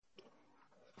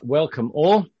Welcome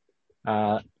all.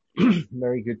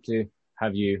 Very good to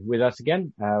have you with us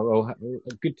again.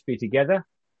 Good to be together.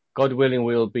 God willing,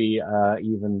 we'll be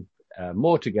even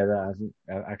more together, as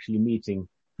actually meeting,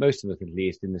 most of us at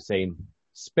least, in the same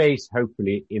space,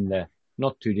 hopefully in the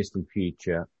not too distant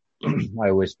future. I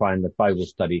always find that Bible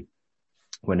study,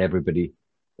 when everybody,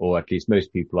 or at least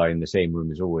most people, are in the same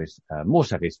room, is always more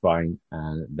satisfying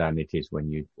than it is when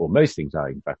you, or most things are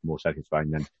in fact more satisfying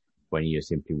than when you're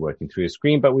simply working through a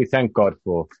screen. But we thank God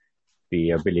for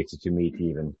the ability to meet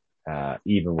even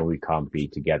when we can't be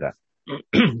together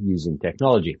using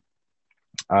technology.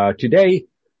 Today,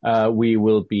 we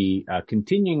will be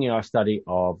continuing our study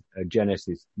of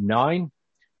Genesis 9.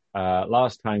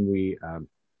 Last time we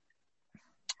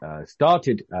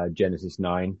started Genesis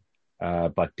 9,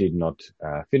 but did not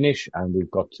finish, and we've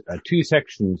got two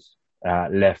sections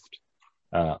left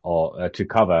to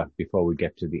cover before we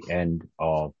get to the end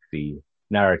of the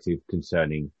narrative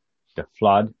concerning the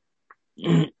flood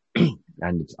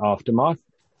and its aftermath.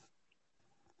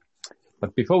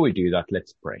 But before we do that,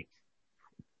 let's pray.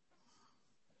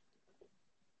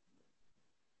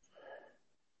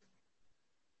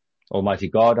 Almighty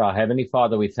God, our Heavenly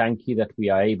Father, we thank you that we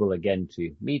are able again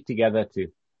to meet together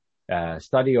to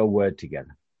study your word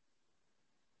together.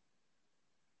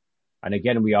 And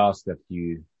again, we ask that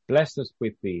you bless us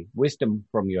with the wisdom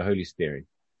from your Holy Spirit,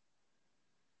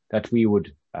 that we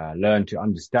would learn to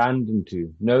understand and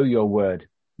to know your word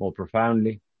more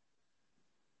profoundly,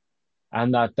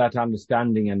 and that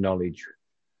understanding and knowledge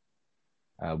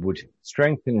would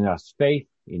strengthen in us faith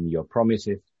in your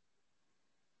promises,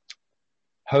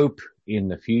 hope in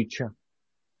the future,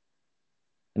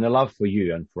 and a love for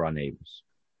you and for our neighbors.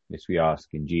 This we ask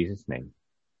in Jesus' name.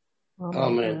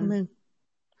 Amen.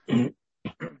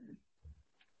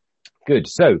 Good.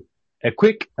 So a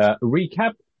quick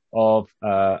recap of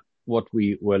what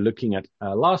we were looking at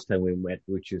last time we met,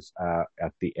 which is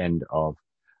at the end of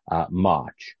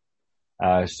March.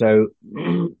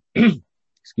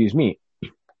 Excuse me.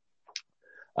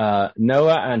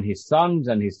 Noah and his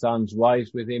sons'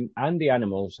 wives with him, and the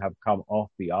animals have come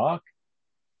off the ark,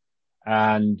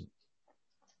 and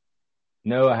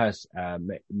Noah has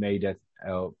made a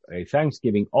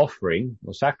thanksgiving offering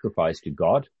or sacrifice to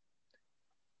God.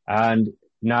 And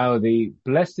now the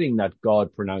blessing that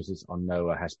God pronounces on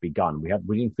Noah has begun.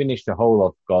 We didn't finish the whole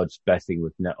of God's blessing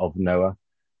of Noah,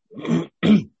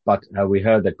 but we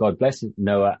heard that God blessed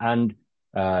Noah. And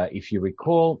if you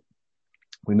recall,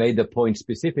 we made the point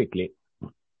specifically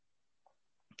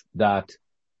that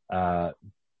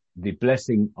the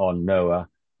blessing on Noah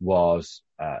was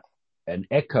an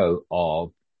echo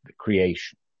of the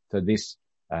creation. So this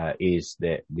is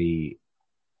the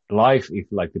life,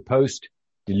 if like the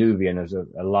post-diluvian, as a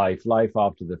life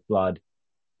after the flood,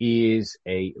 is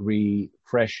a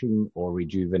refreshing or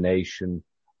rejuvenation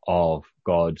of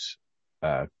God's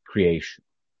creation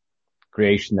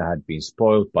that had been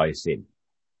spoiled by sin.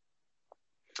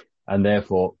 And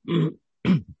therefore,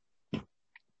 the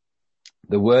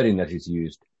wording that is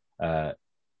used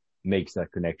makes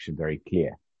that connection very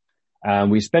clear.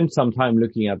 And we spent some time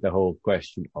looking at the whole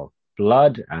question of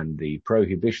blood and the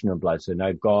prohibition of blood. So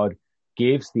now God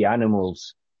gives the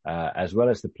animals as well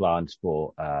as the plants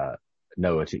for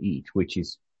Noah to eat, which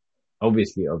is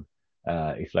obviously of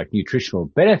if like nutritional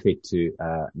benefit to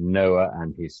Noah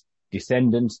and his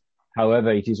descendants.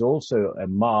 However, it is also a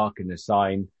mark and a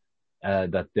sign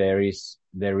that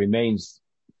there remains,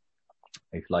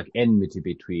 if like, enmity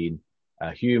between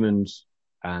humans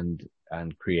and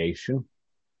creation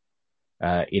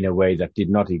in a way that did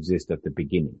not exist at the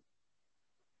beginning.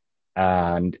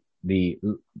 And the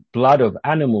blood of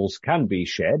animals can be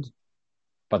shed,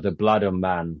 but the blood of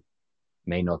man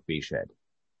may not be shed.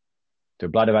 The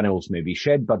blood of animals may be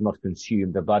shed but not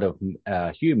consumed. The blood of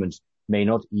humans may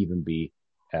not even be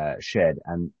shed.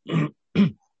 And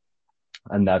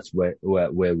and that's where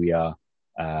we are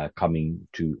coming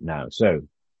to now. So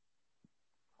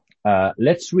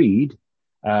let's read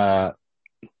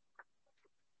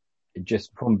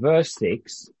just from verse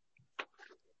 6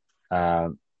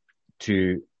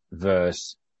 to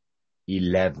verse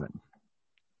 11.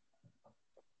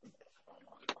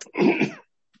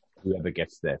 Whoever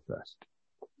gets there first.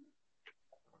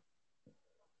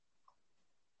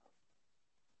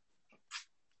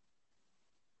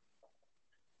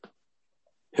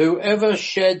 Whoever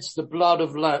sheds the blood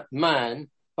of man,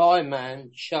 by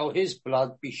man shall his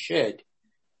blood be shed.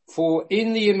 For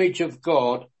in the image of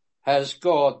God has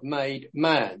God made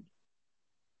man.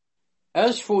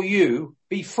 As for you,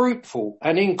 be fruitful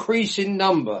and increase in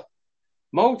number.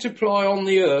 Multiply on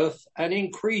the earth and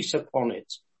increase upon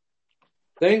it.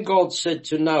 Then God said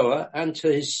to Noah and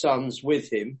to his sons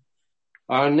with him,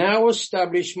 I now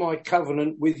establish my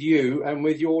covenant with you and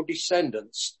with your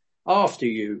descendants after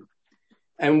you,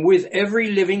 and with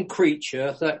every living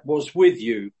creature that was with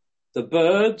you, the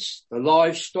birds, the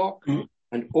livestock,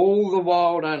 and all the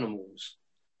wild animals,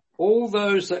 all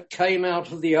those that came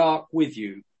out of the ark with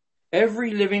you,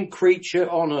 every living creature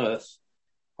on earth.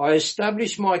 I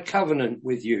establish my covenant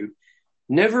with you.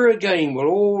 Never again will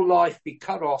all life be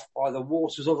cut off by the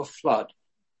waters of a flood.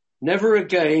 Never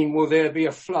again will there be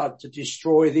a flood to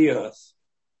destroy the earth.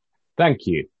 Thank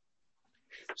you.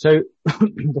 So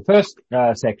the first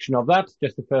section of that,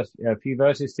 just the first few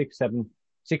verses, 6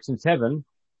 and 7,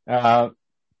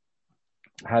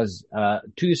 has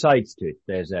two sides to it.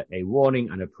 There's a warning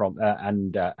and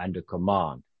a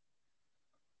command.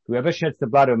 Whoever sheds the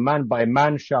blood of man, by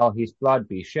man shall his blood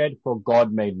be shed, for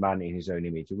God made man in his own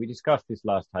image. And we discussed this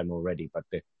last time already, but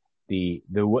the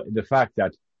fact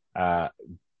that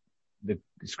the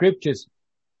scriptures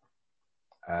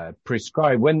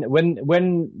prescribe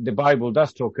when the Bible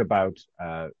does talk about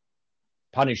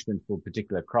punishment for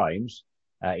particular crimes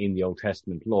in the Old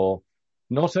Testament law,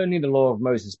 not only the law of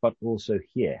Moses but also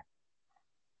here.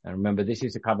 And remember, this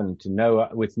is a covenant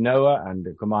with Noah, and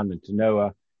a commandment to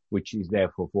Noah, which is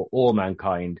therefore for all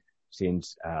mankind,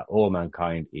 since all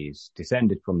mankind is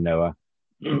descended from Noah.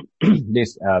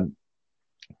 This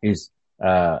is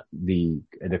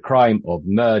the crime of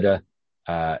murder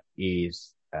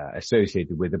is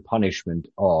associated with the punishment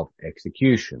of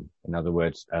execution. In other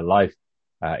words,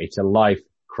 it's a life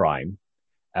crime,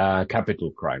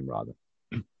 capital crime rather.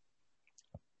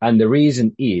 And the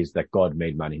reason is that God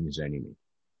made man in his own image.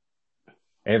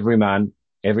 Every man,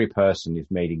 every person is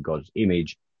made in God's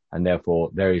image, and therefore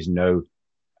there is no,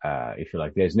 if you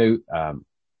like, there's no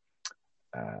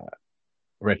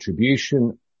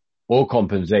retribution or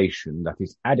compensation that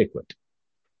is adequate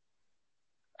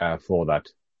for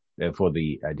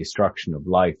the destruction of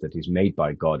life that is made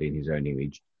by God in his own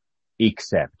image,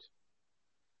 except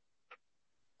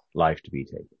life to be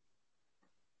taken.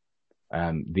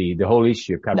 The whole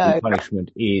issue of capital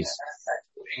punishment is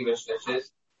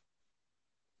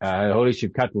the whole issue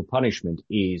of capital punishment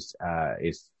is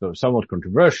somewhat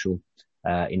controversial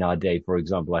in our day. For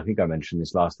example, I think I mentioned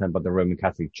this last time, but the Roman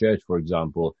Catholic Church, for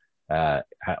example,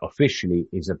 officially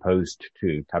is opposed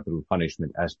to capital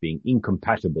punishment as being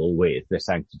incompatible with the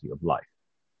sanctity of life.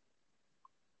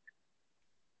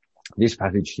 This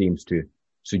passage seems to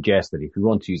suggest that if we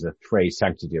want to use the phrase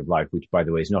sanctity of life, which by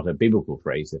the way is not a biblical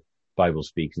phrase, the Bible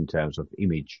speaks in terms of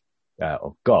image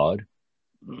of God,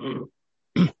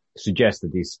 suggests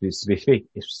that this is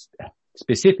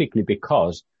specifically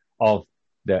because of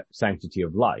the sanctity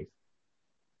of life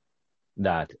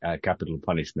that capital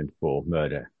punishment for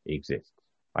murder exists.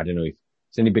 I don't know if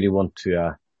does anybody want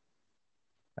to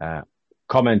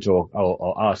comment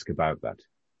or ask about that.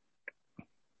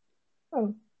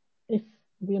 Well, if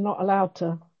we're not allowed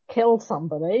to kill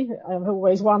somebody, I've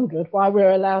always wondered why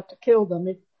we're allowed to kill them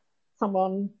if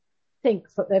someone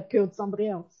thinks that they've killed somebody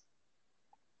else.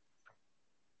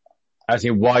 As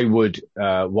in, why would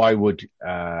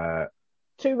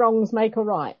two wrongs make a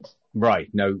right? Right.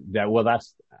 No.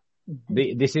 That's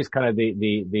this is kind of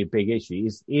the big issue.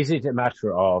 Is it a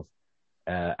matter of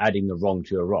adding a wrong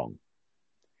to a wrong?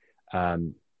 I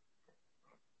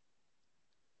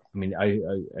mean,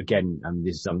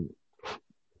 this is some.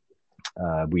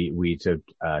 We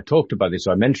talked about this.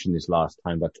 So I mentioned this last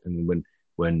time, but I mean,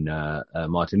 when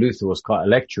Martin Luther was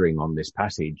lecturing on this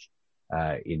passage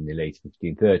in the late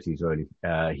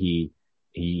 1530s,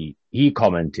 he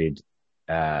commented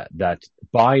that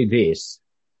by this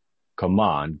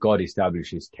command, God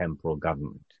establishes temporal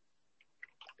government.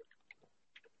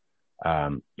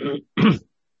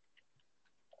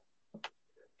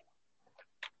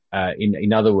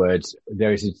 In other words,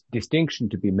 there is a distinction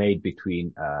to be made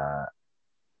between, how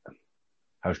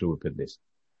shall we put this?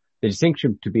 The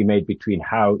distinction to be made between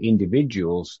how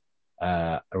individuals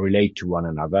relate to one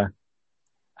another,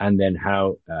 and then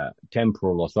how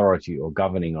temporal authority or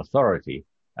governing authority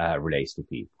relates to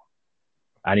people.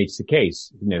 And it's the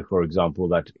case, for example,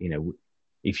 that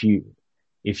if you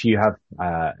have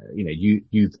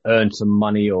you've earned some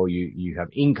money, or you have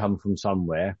income from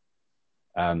somewhere,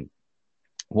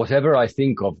 whatever I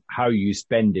think of how you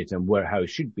spend it and how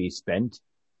it should be spent,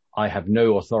 I have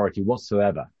no authority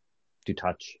whatsoever to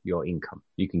touch your income.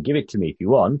 You can give it to me if you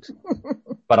want,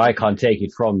 but I can't take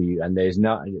it from you. And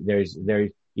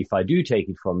if I do take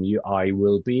it from you, I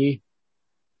will be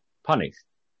punished.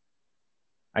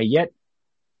 And yet,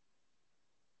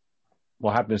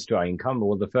 what happens to our income?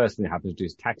 Well, the first thing that happens to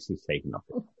is taxes taken off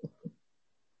it.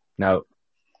 Now,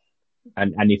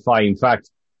 and if I in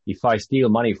fact if I steal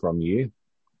money from you,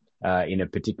 in a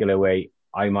particular way,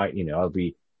 I might,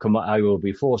 I will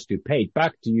be forced to pay it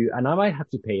back to you, and I might have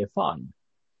to pay a fine,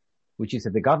 which is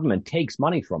that the government takes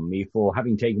money from me for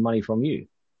having taken money from you.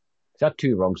 Is that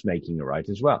two wrongs making a right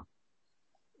as well?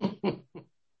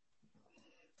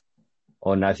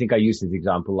 And I think I used this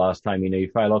example last time.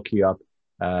 If I lock you up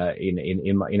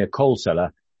in a coal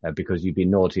cellar because you've been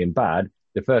naughty and bad,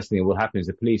 the first thing that will happen is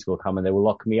the police will come and they will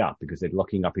lock me up because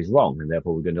locking up is wrong, and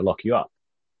therefore we're going to lock you up.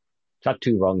 Is that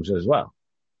two wrongs as well?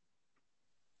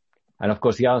 And of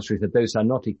course, the answer is that those are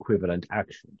not equivalent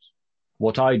actions.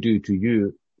 What I do to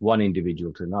you, one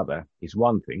individual to another, is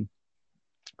one thing.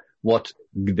 What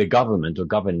the government or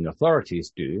governing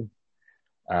authorities do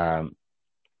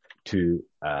to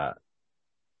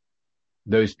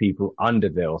those people under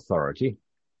their authority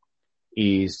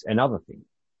is another thing.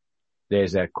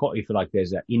 There's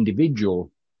there's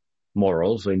individual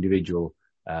morals or individual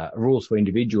rules for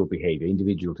individual behavior,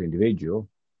 individual to individual,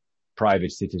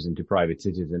 private citizen to private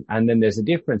citizen. And then there's a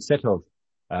different set of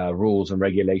rules and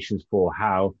regulations for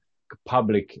how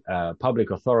public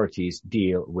authorities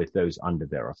deal with those under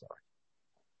their authority.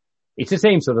 It's the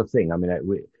same sort of thing. I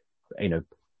mean,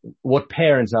 what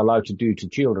parents are allowed to do to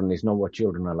children is not what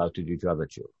children are allowed to do to other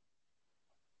children.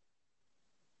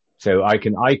 So I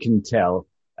can tell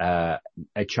a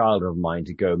child of mine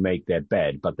to go make their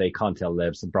bed, but they can't tell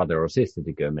their brother or sister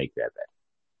to go make their bed,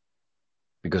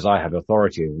 because I have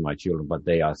authority over my children, but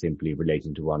they are simply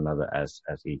relating to one another as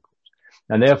equals.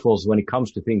 And therefore, when it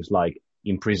comes to things like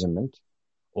imprisonment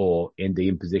or in the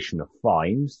imposition of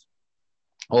fines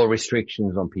or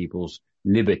restrictions on people's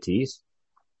liberties,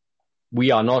 we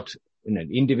are not,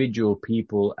 individual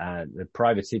people and the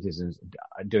private citizens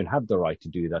don't have the right to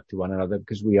do that to one another,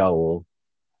 because we are all,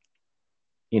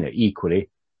 equally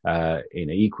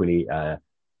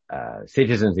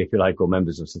citizens, if you like, or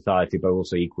members of society, but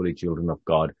also equally children of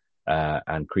God,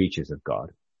 and creatures of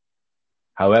God.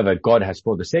 However, God has,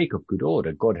 for the sake of good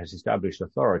order, God has established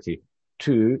authority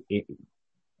to,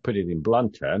 put it in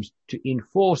blunt terms, to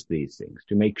enforce these things,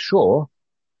 to make sure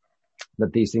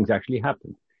that these things actually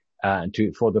happen,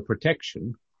 for the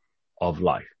protection of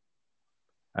life,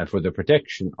 and for the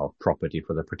protection of property,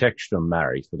 for the protection of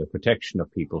marriage, for the protection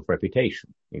of people's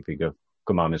reputation. If we go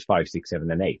commandments 5, 6,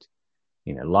 7, and 8,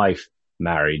 life,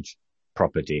 marriage,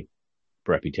 property,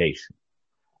 reputation.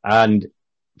 And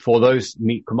for those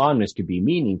commandments to be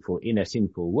meaningful in a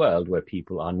sinful world where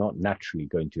people are not naturally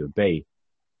going to obey,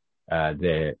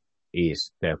 there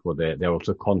are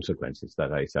also consequences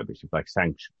that are established, like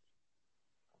sanctions.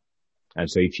 And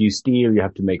so if you steal, you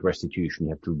have to make restitution,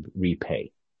 you have to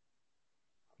repay.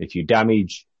 If you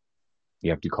damage,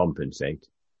 you have to compensate.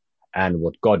 And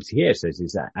what God here says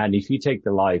is that, and if you take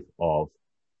the life of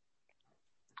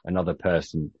another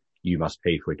person, you must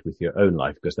pay for it with your own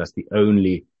life, because that's the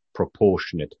only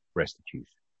proportionate restitution.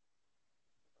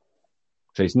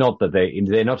 So it's not that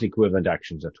they're not equivalent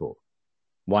actions at all.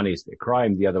 One is a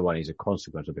crime, the other one is a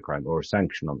consequence of the crime or a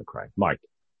sanction on the crime. Mike.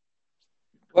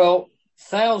 Well,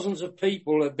 thousands of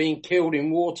people have been killed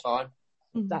in wartime.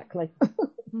 Exactly.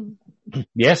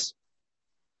 Yes.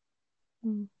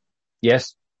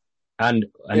 Yes. And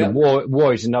yeah.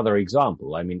 War is another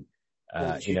example. I mean,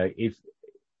 if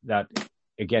that,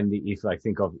 again, if I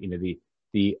think of,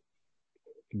 the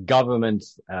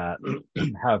governments,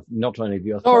 have not only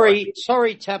the authority.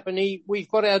 Sorry, Tapani, we've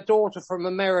got our daughter from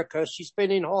America. She's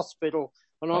been in hospital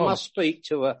and I must speak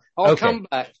to her. I'll come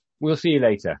back. We'll see you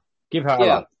later. Give her a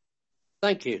love.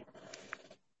 Thank you.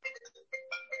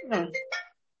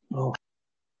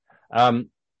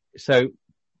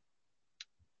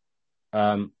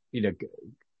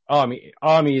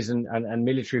 Armies and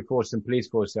military force and police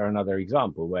force are another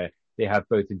example where they have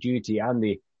both the duty and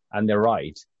the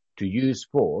right to use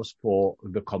force for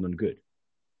the common good.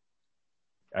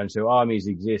 And so armies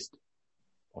exist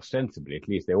ostensibly, at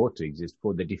least they ought to exist,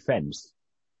 for the defense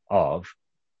of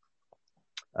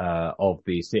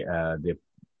the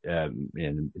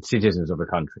citizens of a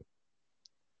country.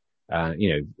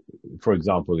 For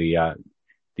example,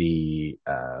 the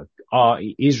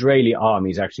Israeli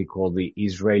army is actually called the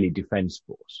Israeli Defense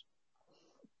Force.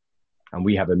 And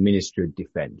we have a Ministry of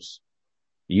Defense.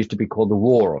 It used to be called the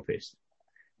War Office,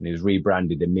 and it was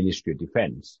rebranded the Ministry of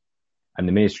Defense. And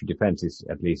the Ministry of Defense is,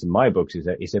 at least in my books,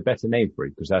 is a better name for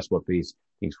it, because that's what these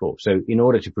things for. So in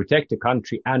order to protect the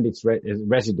country and its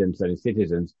residents and its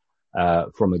citizens,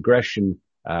 from aggression,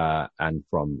 and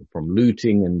from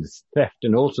looting and theft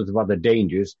and all sorts of other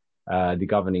dangers, the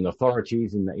governing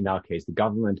authorities, in our case, the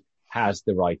government, has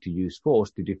the right to use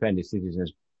force to defend its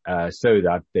citizens, so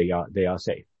that they are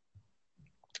safe.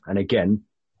 And again,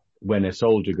 when a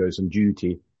soldier goes on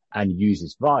duty, and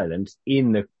uses violence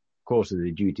in the course of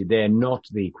the duty, they're not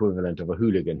the equivalent of a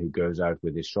hooligan who goes out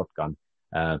with his shotgun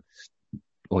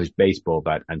or his baseball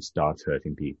bat and starts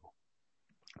hurting people.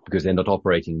 Because they're not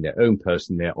operating their own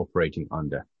person, they're operating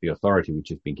under the authority which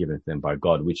has been given to them by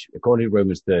God, which, according to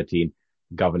Romans 13,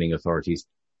 governing authorities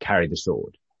carry the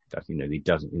sword. That,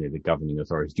 the governing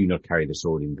authorities do not carry the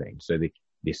sword in vain. So the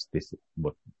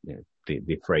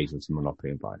phrase was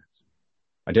monopoly and violence.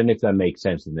 I don't know if that makes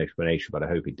sense in the explanation, but I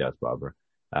hope it does, Barbara.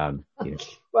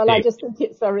 Well, I just think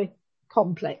it's very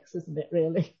complex, isn't it,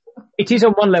 really? It is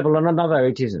on one level, on another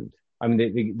it isn't. I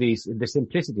mean, the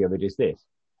simplicity of it is this.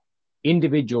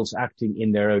 Individuals acting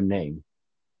in their own name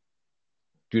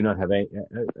do not have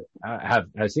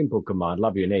a simple command,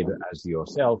 love your neighbor as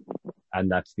yourself, and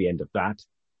that's the end of that.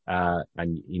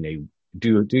 And,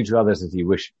 do to others as you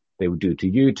wish they would do to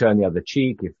you, turn the other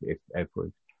cheek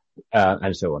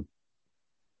and so on.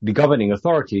 The governing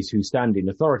authorities who stand in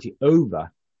authority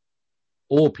over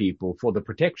all people, for the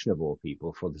protection of all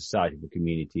people, for the society of the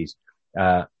communities,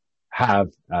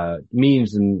 have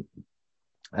means and,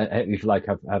 if you like,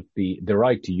 have the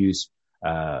right to use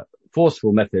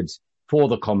forceful methods for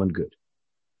the common good,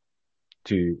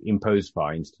 to impose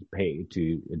fines, to pay,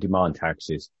 to demand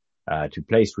taxes, to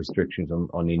place restrictions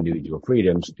on individual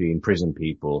freedoms, to imprison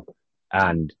people,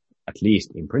 and at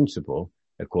least in principle,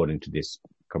 according to this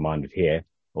commanded here,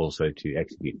 also to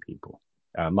execute people.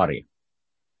 Maria.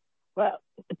 Well,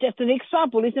 just an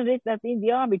example, isn't it, that in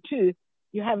the army too,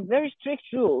 you have very strict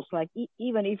rules, like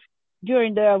even if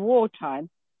during the wartime,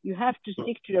 you have to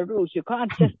stick to the rules. You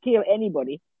can't just kill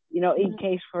anybody, in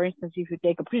case, for instance, if you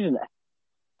take a prisoner.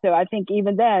 So I think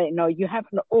even there, you have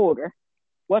an order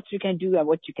what you can do and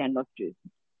what you cannot do.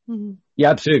 Mm-hmm. Yeah,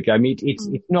 absolutely. I mean,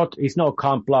 it's not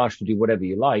carte blanche to do whatever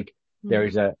you like. Mm-hmm. There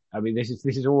is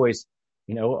this is always,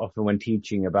 often when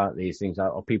teaching about these things,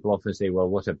 people often say, well,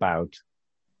 what about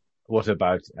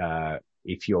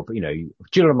if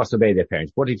children must obey their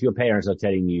parents? What if your parents are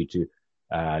telling you to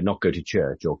not go to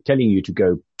church, or telling you to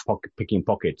go picking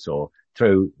pockets or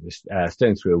throw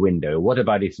stones through a window? What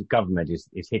about if the government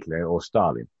is Hitler or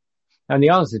Stalin? And the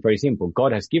answer is very simple.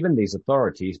 God has given these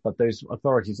authorities, but those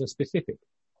authorities are specific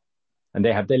and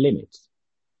they have their limits.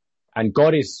 And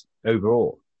God is over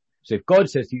all. So if God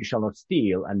says you shall not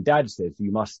steal and Dad says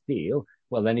you must steal,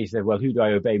 well, then he said, well, who do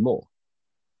I obey more?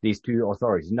 These two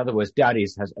authorities. In other words, Dad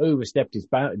has overstepped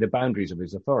the boundaries of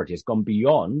his authority, has gone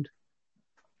beyond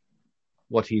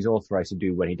what he's authorized to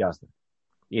do when he does that.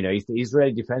 If the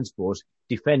Israeli Defense Force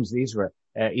defends the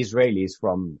Israelis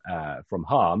from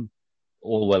harm,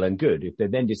 all well and good. If they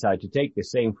then decide to take the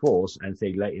same force and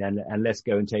say, and let's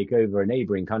go and take over a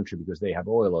neighboring country because they have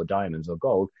oil or diamonds or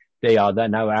gold, they are then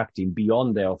now acting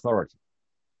beyond their authority.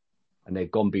 And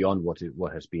they've gone beyond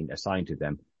what has been assigned to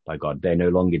them by God. They're no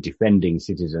longer defending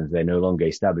citizens. They're no longer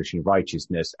establishing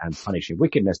righteousness and punishing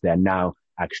wickedness. They're now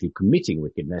actually committing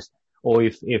wickedness. Or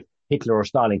if Hitler or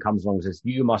Stalin comes along and says,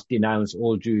 you must denounce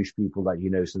all Jewish people that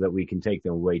you know so that we can take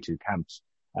them away to camps.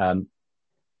 And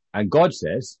God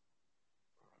says,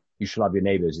 you shall love your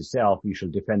neighbor as yourself, you shall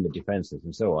defend the defenseless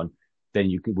and so on.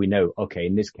 Then we know, okay,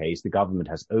 in this case, the government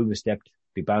has overstepped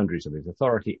the boundaries of its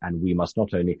authority, and we must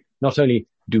not only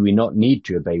do we not need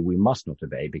to obey, we must not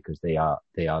obey, because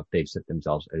they've set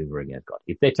themselves over against God.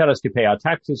 If they tell us to pay our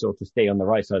taxes or to stay on the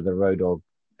right side of the road or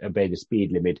obey the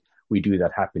speed limit, we do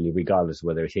that happily, regardless of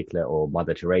whether it's Hitler or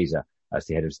Mother Teresa as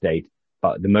the head of state.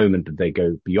 But the moment that they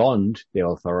go beyond their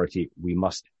authority, we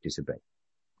must disobey.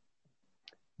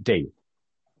 David.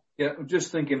 Yeah, I'm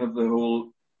just thinking of the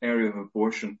whole area of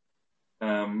abortion.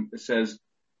 It says,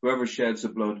 whoever sheds the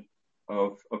blood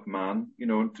of man,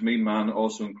 to me, man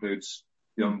also includes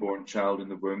the unborn child in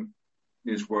the womb,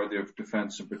 is worthy of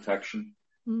defense and protection.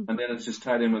 Mm. And then it's just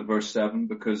tied in with verse 7,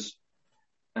 because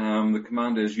the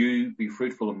command is, you be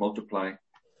fruitful and multiply.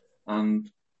 And,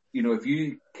 if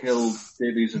you kill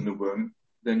babies in the womb,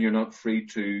 then you're not free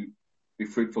to be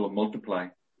fruitful and multiply.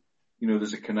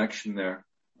 There's a connection there.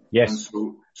 Yes. And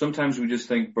so sometimes we just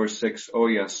think verse 6, oh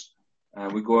yes,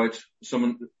 we go out,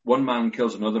 one man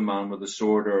kills another man with a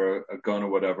sword or a gun or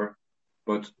whatever,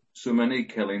 but so many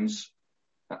killings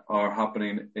are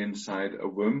happening inside a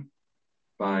womb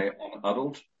by an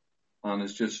adult. And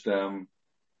it's just, from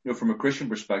a Christian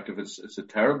perspective, it's a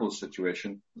terrible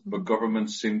situation, but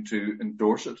governments seem to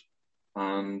endorse it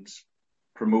and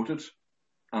promote it.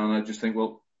 And I just think,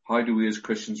 well, how do we as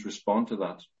Christians respond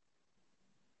to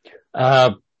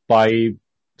that? By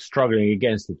struggling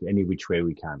against it any which way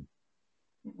we can.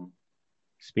 Mm-hmm.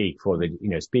 Speak for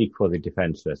the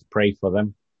defenseless, pray for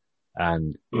them,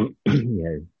 and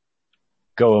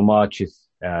go on marches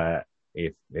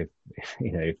if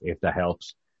that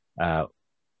helps.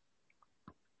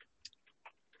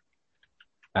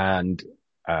 And,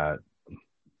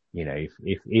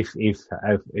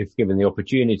 if given the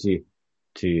opportunity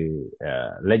to,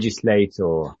 legislate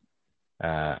or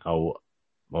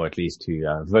at least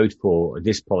to, vote for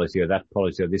this policy or that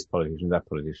policy or this politician, that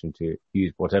politician, to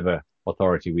use whatever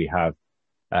authority we have,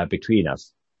 between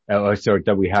us,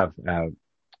 that we have,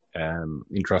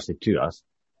 entrusted to us,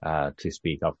 to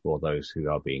speak up for those who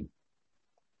are being,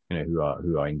 who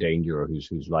are in danger or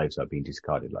whose lives are being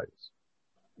discarded like this.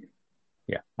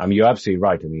 Yeah. I mean, you're absolutely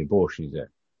right. I mean, abortion is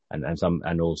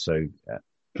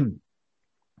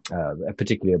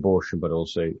particularly abortion, but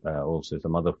also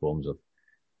some other forms of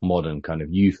modern kind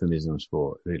of euphemisms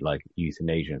for like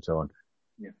euthanasia and so on.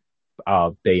 Yeah.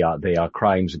 They are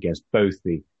crimes against both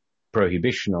the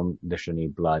prohibition on the shedding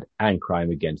of blood and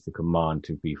crime against the command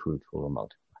to be fruitful and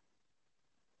multiply.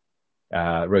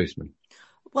 Rosemary.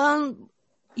 Well,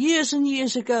 years and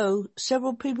years ago,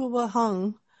 several people were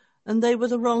hung, and they were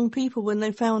the wrong people when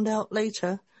they found out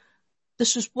later.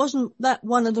 Wasn't that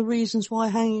one of the reasons why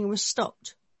hanging was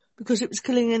stopped? Because it was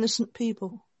killing innocent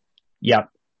people. Yeah,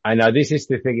 I know. This is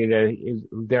the thing.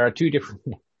 There are two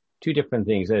different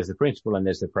things. There's the principle and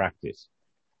there's the practice.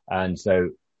 And so,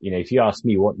 if you ask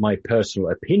me what my personal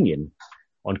opinion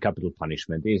on capital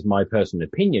punishment is, my personal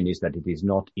opinion is that it is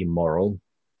not immoral,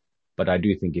 but I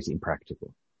do think it's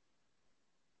impractical.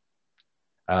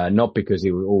 Not because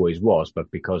it always was, but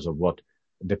because of what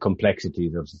the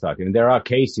complexities of society. And there are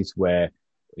cases where,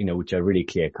 which are really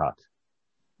clear cut.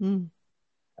 Mm.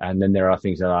 And then there are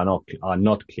things that are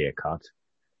not clear cut.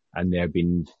 And there have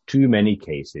been too many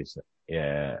cases,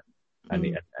 where,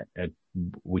 there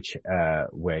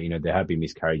have been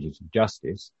miscarriages of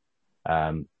justice,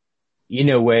 in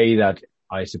a way that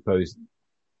I suppose,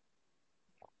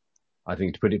 I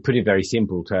think to put it very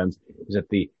simple terms, is that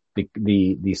the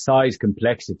size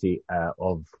complexity,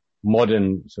 of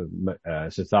modern sort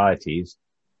of, societies,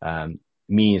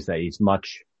 means that it's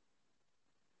much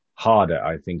harder,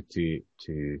 I think, to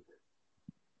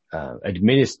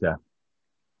administer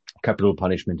capital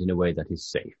punishment in a way that is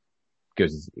safe,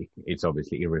 because it's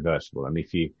obviously irreversible. I mean,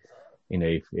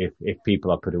 if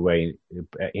people are put away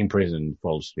in prison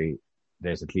falsely,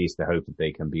 there's at least the hope that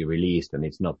they can be released, and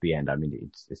it's not the end. I mean,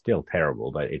 it's still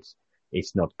terrible, but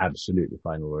it's not absolutely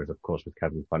final. Whereas, of course, with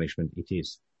capital punishment, it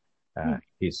is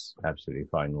absolutely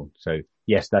final. So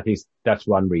yes, that's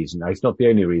one reason. It's not the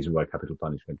only reason why capital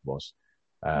punishment was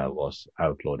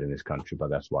outlawed in this country, but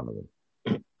that's one of them.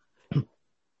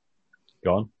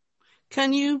 Go on.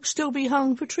 Can you still be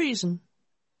hung for treason?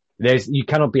 You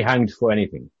cannot be hanged for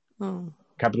anything. Oh.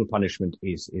 Capital punishment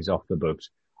is off the books.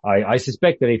 I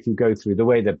suspect that if you go through the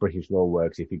way that British law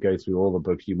works, if you go through all the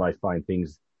books, you might find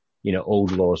things,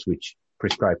 old laws which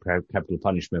prescribe capital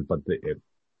punishment, but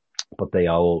they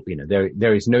are all,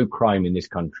 there is no crime in this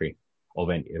country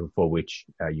for which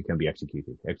you can be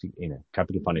executed.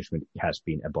 Capital punishment has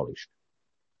been abolished.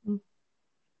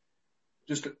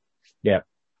 Just a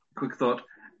quick thought.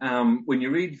 When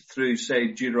you read through, say,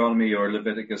 Deuteronomy or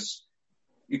Leviticus,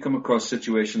 you come across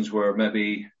situations where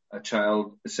maybe a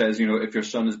child says, if your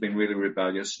son has been really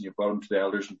rebellious and you brought him to the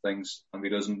elders and things, and he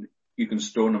doesn't, you can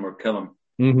stone him or kill him.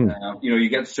 Mm-hmm. You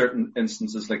get certain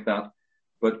instances like that.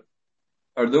 But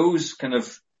are those kind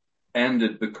of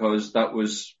ended because that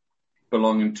was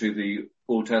belonging to the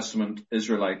Old Testament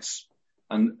Israelites?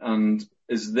 And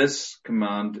is this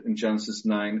command in Genesis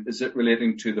 9, is it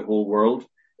relating to the whole world?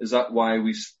 Is that why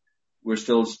we're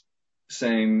still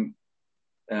saying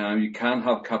you can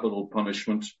have capital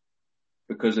punishment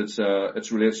because it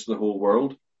relates to the whole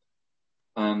world,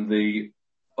 and the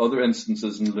other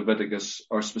instances in Leviticus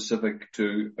are specific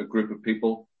to a group of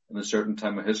people in a certain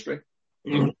time of history?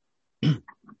 Yeah,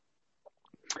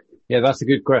 that's a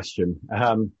good question.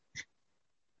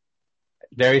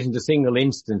 There isn't a single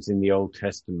instance in the Old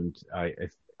Testament,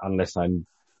 unless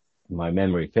my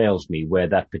memory fails me, where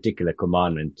that particular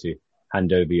commandment to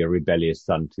hand over your rebellious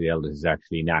son to the elders is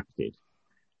actually enacted.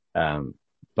 There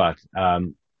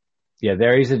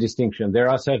is a distinction. There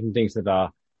are certain things that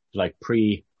are like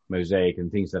pre-Mosaic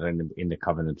and things that are in the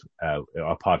covenant,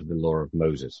 are part of the law of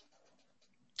Moses.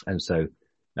 And so,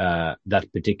 that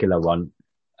particular one,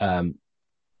 I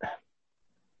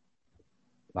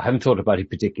haven't thought about it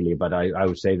particularly, but I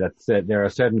would say that there are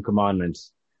certain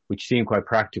commandments which seem quite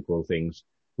practical things,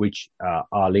 which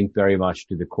are linked very much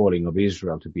to the calling of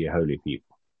Israel to be a holy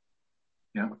people.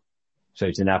 Yeah. So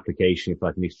it's an application, it's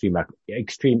like an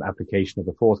extreme application of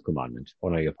the fourth commandment: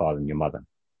 honor your father and your mother.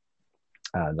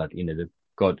 That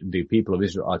the people of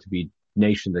Israel are to be a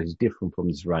nation that is different from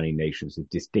the surrounding nations, is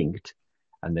distinct,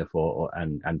 and therefore,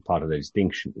 and part of the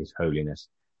distinction is holiness,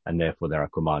 and therefore there are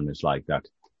commandments like that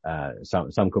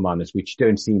some commandments which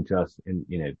don't seem to us,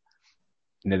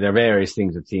 there are various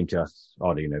things that seem to us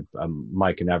odd.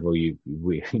 Mike and Avril,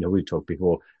 we talked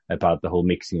before about the whole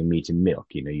mixing of meat and milk.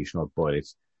 You should not boil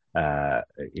a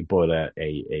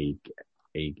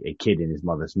kid in his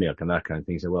mother's milk and that kind of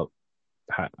thing. So, well,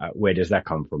 where does that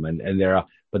come from? And there are,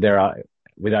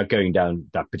 without going down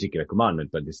that particular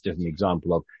commandment, but it's just an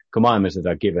example of commandments that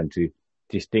are given to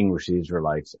distinguish the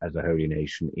Israelites as a holy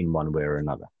nation in one way or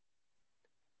another.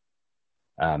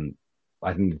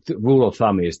 I think the rule of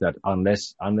thumb is that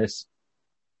unless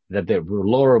that the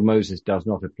law of Moses does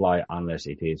not apply unless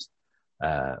it is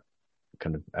if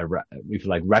you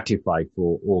like, ratified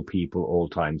for all people, all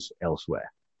times,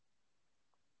 elsewhere.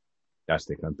 That's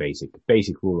the kind of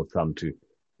basic rule of thumb to,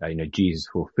 Jesus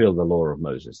fulfilled the law of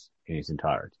Moses in its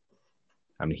entirety.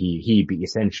 I mean, he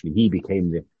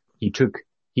became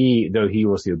though he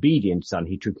was the obedient son,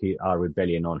 he took our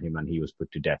rebellion on him and he was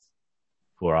put to death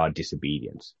for our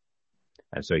disobedience.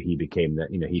 And so he became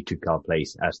he took our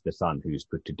place as the son who was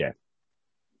put to death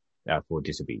for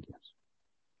disobedience.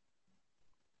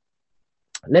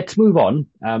 Let's move on.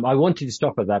 I wanted to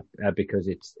stop at that because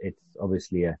it's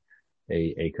obviously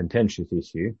a contentious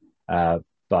issue.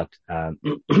 But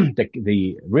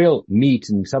the real meat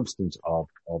and substance of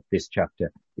this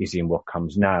chapter is in what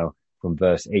comes now from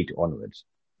verse 8 onwards.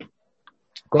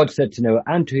 God said to Noah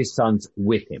and to his sons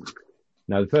with him.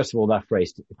 Now, first of all, that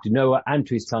phrase, to Noah and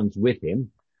to his sons with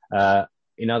him.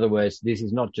 In other words, this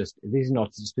is not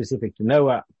specific to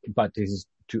Noah, but this is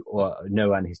to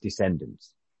Noah and his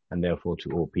descendants, and therefore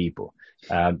to all people.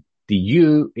 The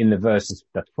you in the verses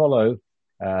that follow,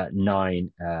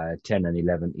 9, 10 and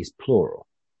 11 is plural.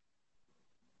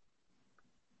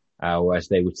 Or as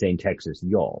they would say in Texas,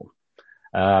 y'all.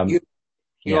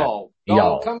 Y'all.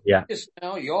 Y'all. Come Yeah.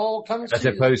 now. Y'all come As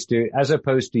opposed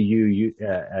to you,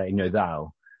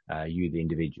 thou, you the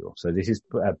individual. So this is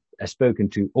spoken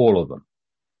to all of them.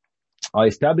 I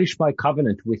establish my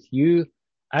covenant with you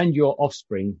and your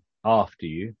offspring after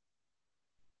you,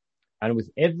 and with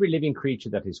every living creature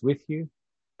that is with you,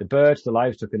 the birds, the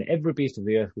livestock, and every beast of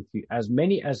the earth with you, as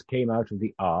many as came out of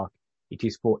the ark. It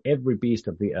is for every beast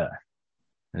of the earth.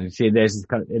 And you see,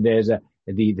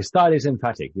 the style is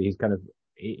emphatic. He's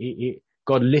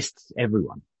God lists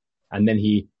everyone, and then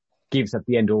he gives at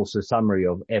the end also a summary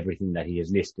of everything that he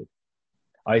has listed.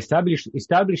 I establish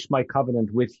my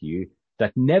covenant with you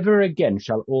that never again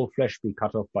shall all flesh be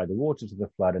cut off by the waters of the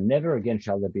flood, and never again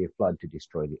shall there be a flood to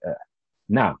destroy the earth.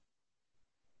 Now,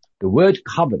 the word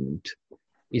covenant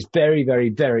is very, very,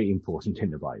 very important in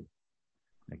the Bible.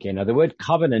 Okay, now the word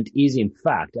covenant is in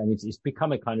fact, and it's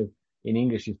become a kind of, in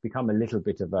English, it's become a little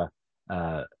bit of a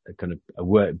kind of a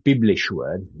word, biblish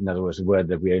word. In other words, a word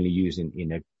that we only use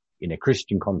in a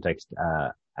Christian context,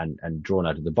 and drawn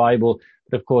out of the Bible.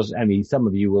 But of course, I mean, some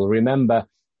of you will remember,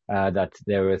 that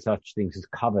there were such things as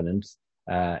covenants,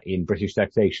 in British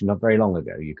taxation not very long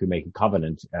ago. You could make a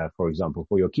covenant, for example,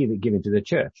 for your key given to the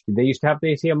church. Did they used to have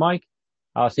this here, Mike?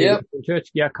 Yep. Church?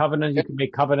 Yeah, covenant. You can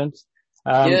make covenants.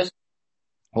 Yes.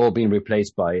 All being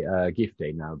replaced by, gift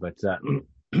aid now, but,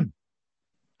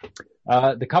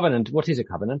 the covenant, what is a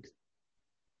covenant?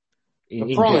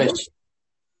 The promise.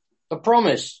 The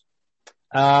promise.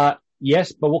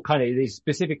 Yes, but what kind of, a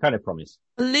specific kind of promise?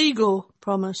 A legal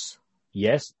promise.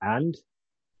 Yes, and?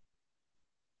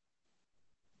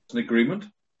 An agreement?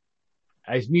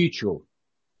 It's mutual.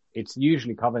 It's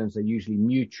usually, covenants are usually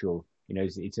mutual.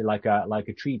 It's like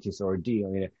a treatise or a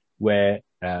deal, where,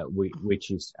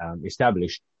 which is,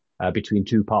 established, between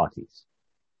two parties.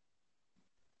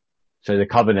 So the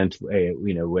covenant,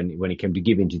 when it came to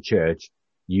giving to church,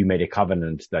 you made a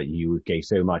covenant that you would give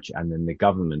so much, and then the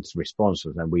government's response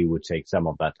was, and we would take some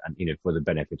of that, and for the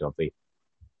benefit of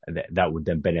that would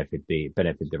then benefit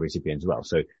the recipient as well.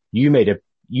 So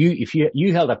if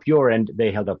you held up your end,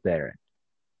 they held up their end.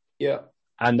 Yeah.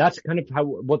 And that's kind of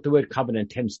what the word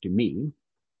covenant tends to mean.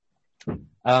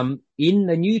 In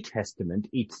the New Testament,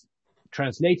 it's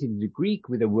translated into Greek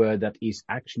with a word that is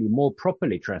actually more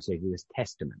properly translated as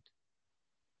testament.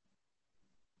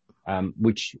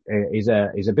 Which is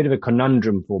a bit of a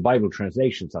conundrum for Bible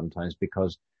translation sometimes,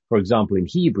 because, for example, in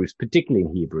Hebrews, particularly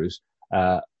in Hebrews,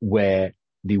 where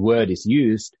the word is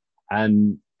used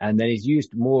and then is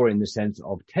used more in the sense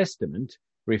of testament,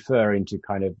 referring to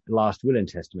kind of last will and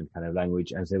testament kind of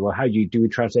language, and say, well, how do we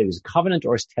translate it as covenant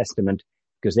or as testament?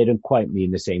 Because they don't quite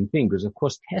mean the same thing. Because of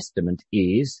course, testament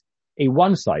is a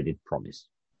one-sided promise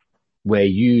where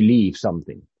you leave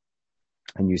something.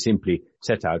 And you simply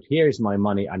set out, here is my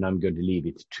money and I'm going to leave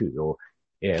it too. Or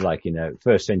like in a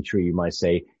first century, you might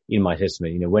say, in my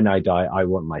testament, when I die, I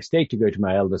want my estate to go to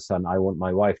my eldest son. I want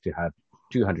my wife to have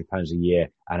 £200 a year,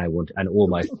 and all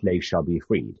my slaves shall be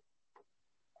freed,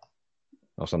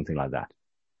 or something like that.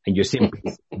 And you're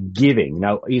simply giving.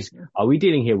 Now, are we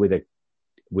dealing here with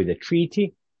a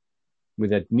treaty,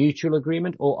 with a mutual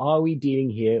agreement, or are we dealing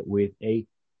here with a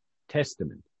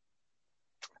testament?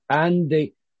 And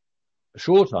the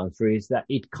short answer is that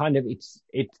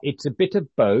it's a bit of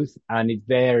both, and it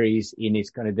varies in its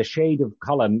kind of, the shade of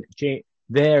color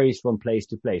varies from place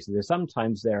to place. So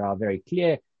sometimes there are very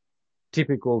clear,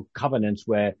 typical covenants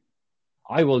where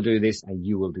I will do this and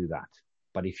you will do that.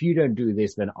 But if you don't do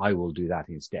this, then I will do that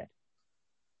instead.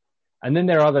 And then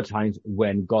there are other times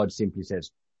when God simply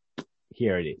says,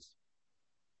 here it is.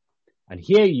 And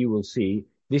here you will see,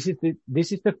 this is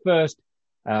the first,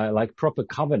 proper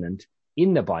covenant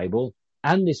in the Bible.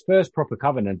 And this first proper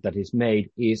covenant that is made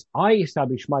is, I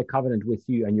establish my covenant with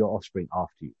you and your offspring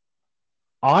after you.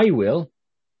 I will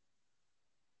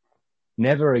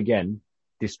never again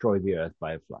destroy the earth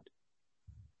by a flood.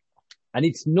 And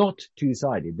it's not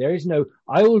two-sided. There is no,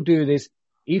 I will do this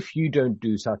if you don't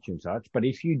do such and such, but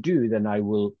if you do, then I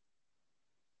will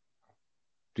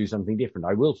do something different.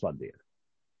 I will flood the earth.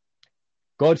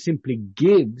 God simply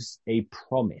gives a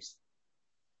promise.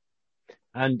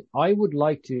 And I would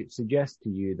like to suggest to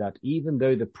you that even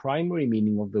though the primary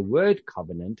meaning of the word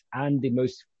covenant and the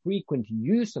most frequent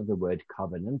use of the word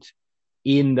covenant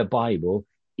in the Bible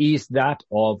is that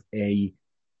of an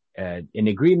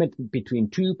agreement between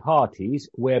two parties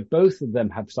where both of them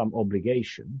have some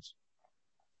obligations,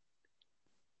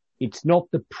 it's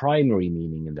not the primary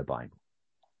meaning in the Bible.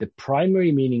 The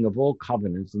primary meaning of all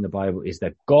covenants in the Bible is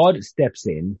that God steps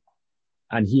in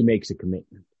and he makes a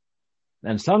commitment.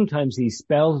 And sometimes he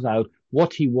spells out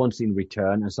what he wants in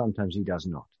return, and sometimes he does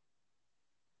not.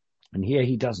 And here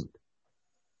he doesn't.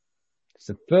 It's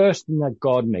the first thing that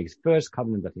God makes, first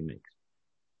covenant that he makes.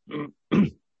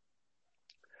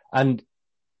 And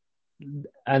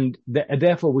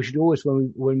therefore we should always,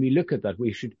 when we look at that,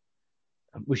 we should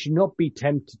not be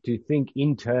tempted to think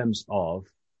in terms of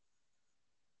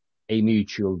a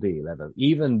mutual deal ever,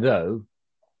 even though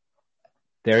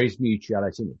there is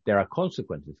mutuality in it. There are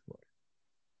consequences for it,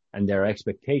 and there are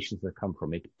expectations that come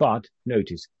from it. But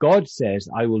notice, God says,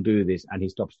 I will do this, and he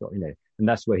stops, and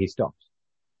that's where he stops.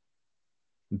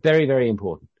 Very, very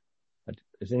important.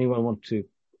 Does anyone want to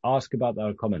ask about that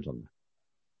or comment on that?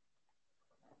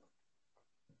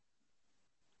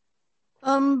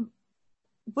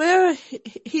 Where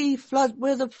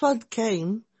the flood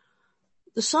came,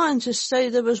 the scientists say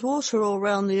there was water all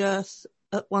around the earth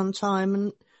at one time,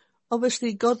 and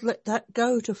obviously God let that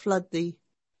go to flood the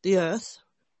earth.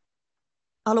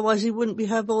 Otherwise he wouldn't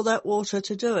have all that water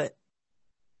to do it.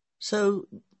 So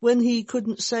when he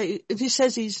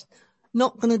says he's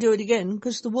not going to do it again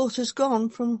because the water's gone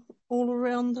from all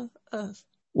around the earth.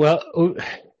 Well,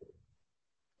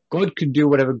 God can do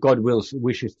whatever God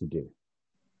wishes to do.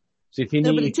 So if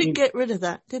but he did get rid of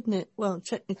that, didn't it? Well,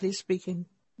 technically speaking.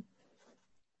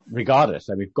 Regardless,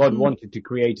 I mean, if God wanted to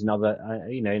create another,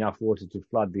 enough water to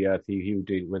flood the earth, he would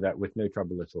do it with no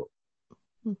trouble at all.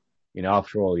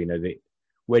 After all,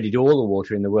 where did all the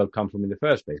water in the world come from in the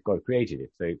first place? God created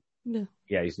it. So,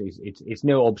 it's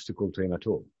no obstacle to him at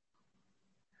all.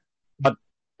 But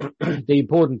the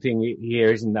important thing here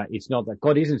isn't that, it's not that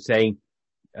God isn't saying,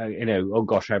 oh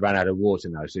gosh, I ran out of water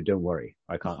now, so don't worry.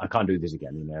 I can't do this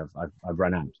again. I've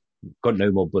run out. Got no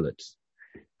more bullets.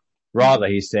 Rather,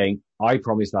 he's saying, I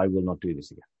promise I will not do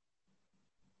this again.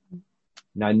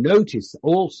 Now notice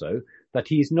also that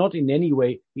he's no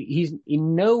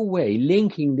way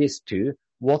linking this to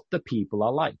what the people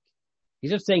are like.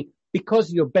 He's just saying,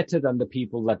 because you're better than the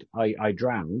people that I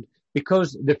drowned,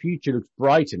 because the future looks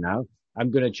brighter now,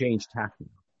 I'm going to change tack now.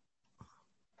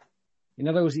 In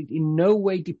other words, it in no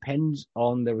way depends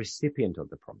on the recipient of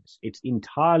the promise. It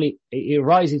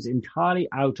arises entirely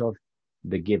out of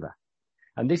the giver.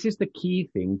 And this is the key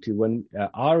thing to when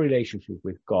our relationship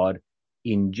with God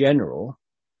in general,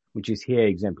 which is here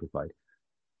exemplified.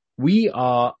 We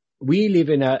live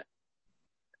in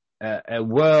a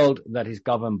world that is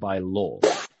governed by law.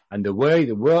 And the way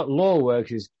the law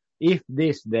works is, if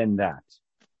this, then that.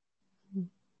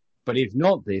 But if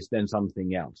not this, then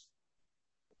something else.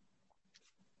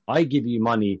 I give you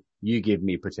money, you give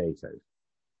me potatoes.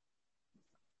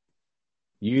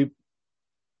 You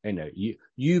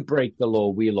break the law,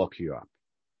 we lock you up.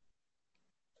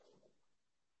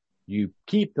 You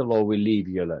keep the law, we leave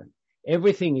you alone.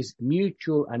 Everything is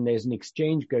mutual, and there's an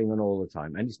exchange going on all the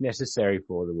time, and it's necessary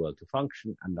for the world to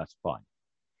function, and that's fine.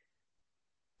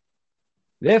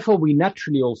 Therefore, we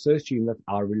naturally also assume that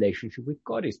our relationship with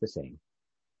God is the same.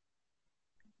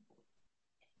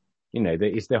 There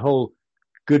is the whole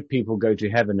good people go to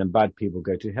heaven and bad people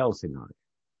go to hell scenario.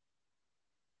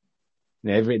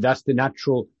 That's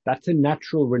a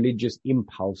natural religious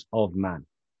impulse of man.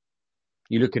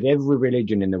 You look at every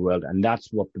religion in the world and that's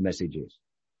what the message is.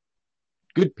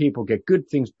 Good people get good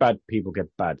things, bad people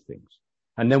get bad things.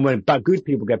 And then when good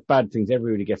people get bad things,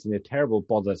 everybody gets in a terrible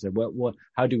bother. Say, well,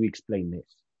 how do we explain this?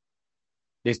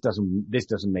 This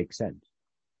doesn't make sense.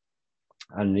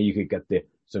 And you could get the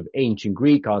sort of ancient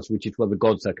Greek answer, which is, well, the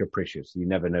gods are capricious. You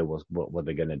never know what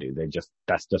they're going to do.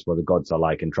 That's just what the gods are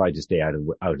like, and try to stay out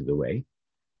of the way.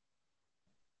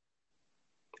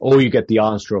 Or you get the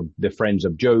answer of the friends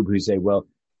of Job who say, well,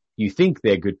 you think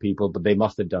they're good people, but they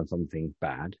must have done something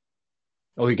bad.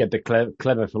 Or you get the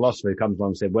clever philosopher who comes along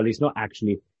and says, well, it's not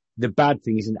actually, the bad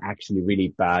thing isn't actually really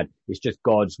bad. It's just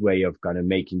God's way of kind of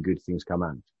making good things come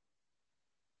out.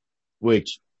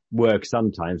 Which works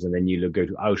sometimes, and then you go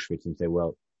to Auschwitz and say,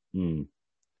 well,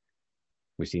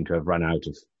 we seem to have run out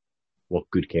of what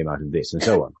good came out of this, and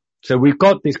so on. So we've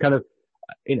got this kind of,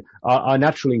 our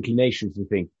natural inclinations to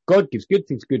think God gives good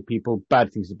things to good people,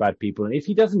 bad things to bad people, and if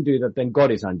he doesn't do that, then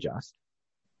God is unjust.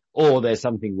 Or there's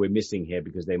something we're missing here,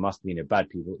 because they must mean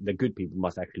the good people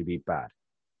must actually be bad,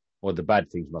 or the bad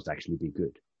things must actually be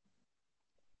good.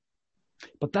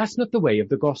 But that's not the way of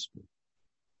the gospel.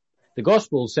 The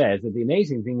gospel says that the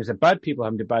amazing thing is that bad people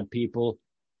happen to bad people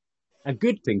and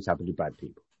good things happen to bad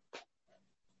people.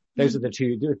 Those are the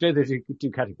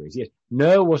two categories. Yes,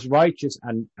 Noah was righteous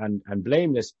and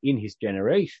blameless in his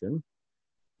generation,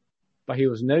 but he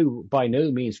was by no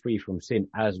means free from sin,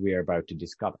 as we are about to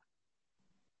discover.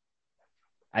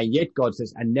 And yet God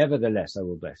says, and nevertheless I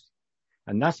will bless.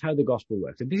 And that's how the gospel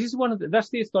works. And this is that's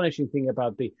the astonishing thing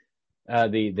about the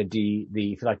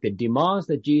demands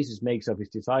that Jesus makes of his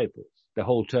disciples, the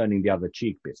whole turning the other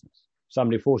cheek business.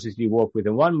 Somebody forces you to walk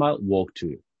within 1 mile, walk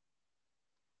 2.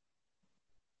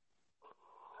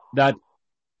 That,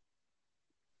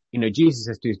 Jesus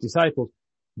says to his disciples,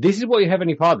 this is what your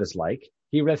heavenly Father's like.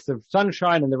 He lets the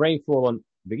sunshine and the rain fall on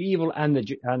the evil and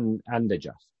the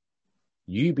just.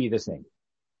 You be the same.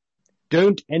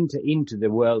 Don't enter into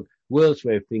the world's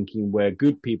way of thinking where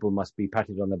good people must be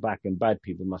patted on the back and bad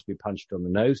people must be punched on the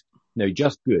nose. No,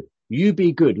 just good. You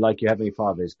be good like your heavenly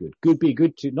Father is good. Be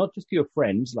good to, not just to your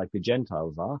friends like the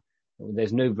Gentiles are.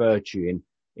 There's no virtue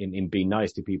in being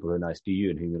nice to people who are nice to you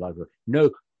and whom you like. No,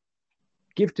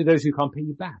 give to those who can't pay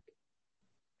you back.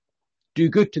 Do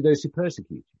good to those who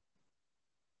persecute you.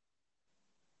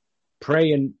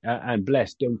 Pray and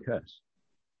bless, don't curse.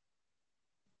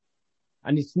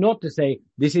 And it's not to say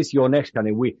this is your next kind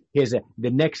of, here's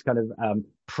the next kind of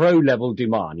pro level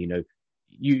demand.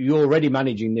 You're already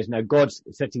managing this now. God's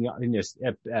setting up,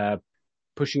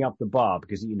 pushing up the bar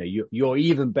because you're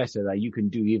even better, that you can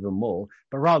do even more.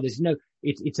 But rather,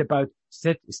 it's about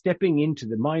stepping into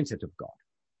the mindset of God.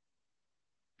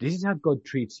 This is how God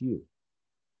treats you,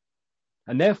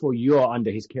 and therefore you're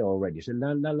under His care already. So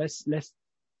now let's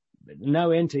now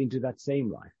enter into that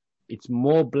same life. It's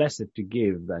more blessed to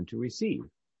give than to receive.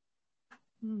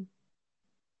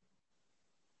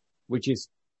 Which is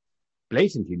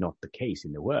blatantly not the case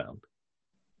in the world.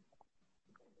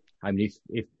 I mean,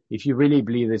 if you really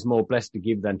believe there's more blessed to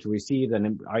give than to receive,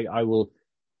 then I will,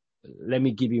 let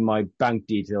me give you my bank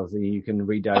details and you can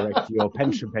redirect your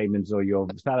pension payments or your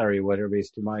salary, or whatever it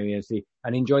is, to my university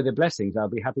and enjoy the blessings. I'll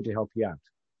be happy to help you out.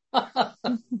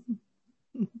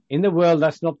 In the world,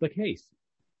 that's not the case.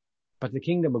 But the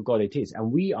kingdom of God it is.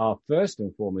 And we are first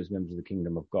and foremost members of the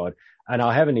kingdom of God. And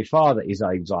our Heavenly Father is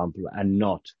our example and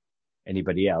not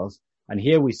anybody else. And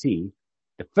here we see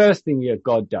the first thing that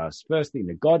God does. First thing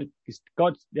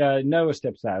that Noah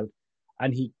steps out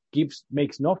and he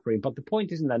makes an offering. But the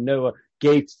point isn't that Noah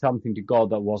gave something to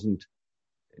God that wasn't,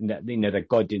 that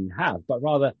God didn't have. But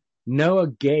rather Noah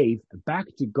gave back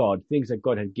to God things that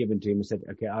God had given to him and said,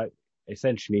 okay,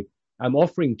 I'm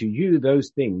offering to you those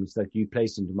things that you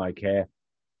placed into my care,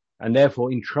 and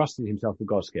therefore entrusted himself to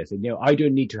God's care. Said, I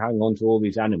don't need to hang on to all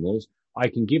these animals. I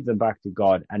can give them back to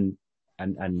God and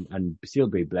still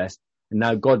be blessed. And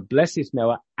now God blesses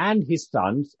Noah and his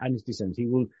sons and his descendants. He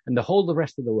will, and the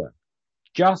rest of the world,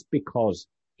 just because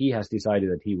he has decided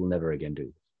that he will never again do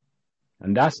this.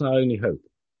 And that's our only hope,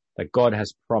 that God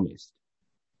has promised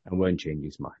and won't change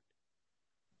his mind.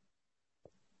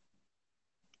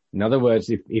 In other words,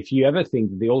 if you ever think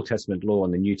that the Old Testament law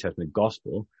and the New Testament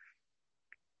gospel,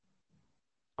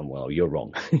 well, you're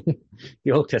wrong.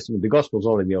 The gospel's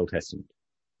all in the Old Testament.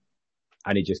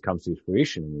 And it just comes to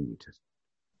fruition in the New Testament.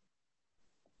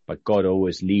 But God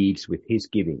always leads with his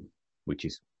giving, which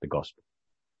is the gospel.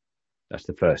 That's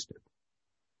the first step.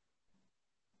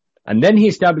 And then he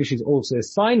establishes also a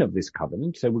sign of this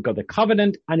covenant. So we've got the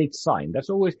covenant and its sign. That's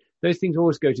always, those things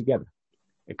always go together.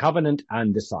 A covenant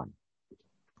and the sign.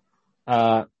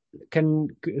 Who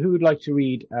would like to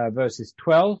read verses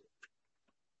 12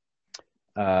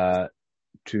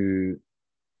 to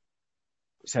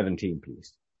 17,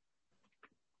 please?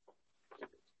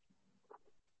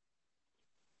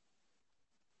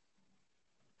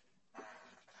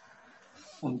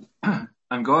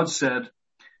 And God said,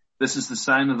 "This is the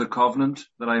sign of the covenant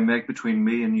that I make between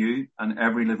me and you and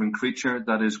every living creature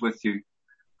that is with you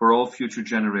for all future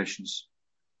generations.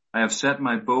 I have set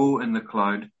my bow in the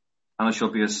cloud, and it shall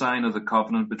be a sign of the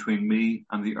covenant between me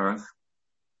and the earth.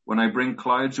 When I bring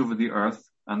clouds over the earth,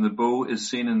 and the bow is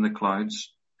seen in the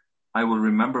clouds, I will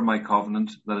remember my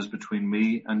covenant that is between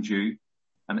me and you,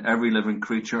 and every living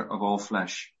creature of all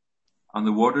flesh. And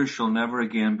the waters shall never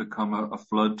again become a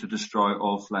flood to destroy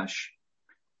all flesh.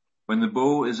 When the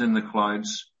bow is in the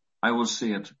clouds, I will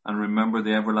see it, and remember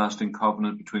the everlasting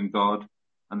covenant between God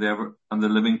and the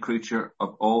living creature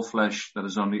of all flesh that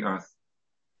is on the earth."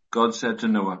 God said to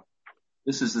Noah,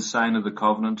 "This is the sign of the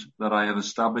covenant that I have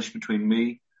established between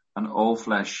me and all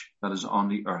flesh that is on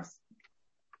the earth."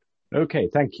 Okay,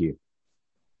 thank you.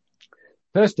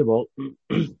 First of all,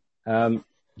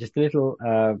 just a little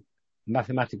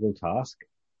mathematical task.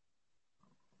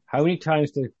 How many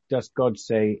times does God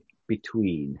say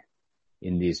between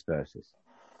in these verses?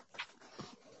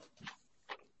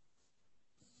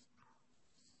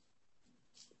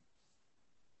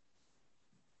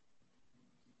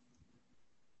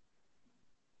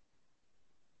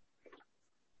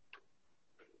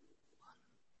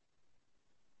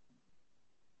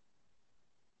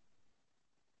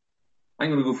 I'm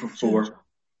going to go for 4.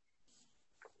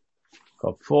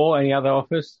 Got 4. Any other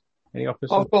offers? Any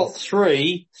offers? I've got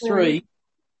 3. 3.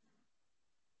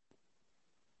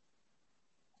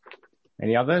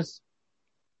 Any others?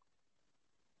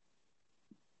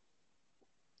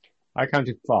 I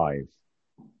counted 5.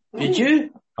 Did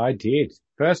you? I did.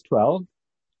 Verse 12.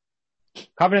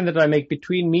 Covenant that I make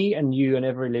between me and you and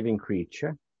every living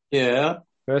creature. Yeah.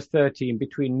 Verse 13.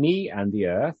 Between me and the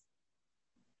earth.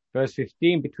 Verse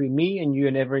 15. Between me and you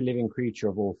and every living creature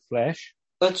of all flesh.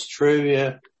 That's true,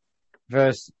 yeah.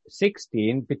 Verse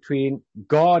 16. Between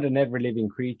God and every living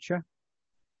creature.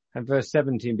 And verse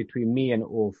 17. Between me and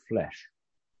all flesh.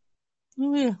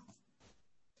 Oh, yeah.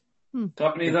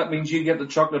 Daphne, that means you get the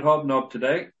chocolate hobnob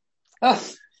today. I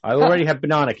already have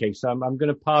banana cake, so I'm going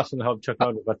to pass on the chocolate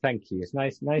hobnob, but thank you. It's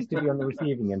nice to be on the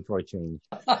receiving end for a change.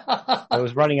 I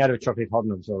was running out of chocolate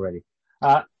hobnobs already.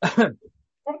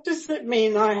 What does it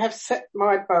mean I have set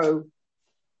my bow?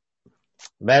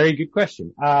 Very good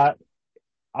question. I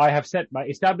have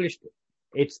established,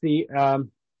 it's the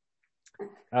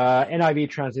NIV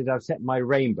translates, I've set my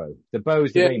rainbow. The bow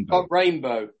is the rainbow.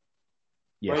 Rainbow.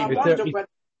 Yes. I wonder whether...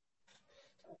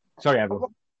 Sorry,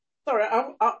 Avril. Sorry,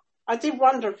 I did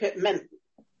wonder if it meant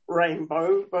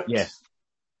rainbow, but... Yes,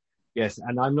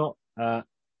 and I'm not, I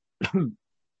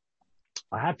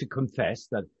have to confess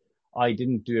that I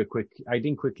didn't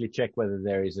quickly check whether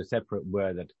there is a separate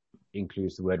word that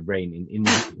includes the word rain in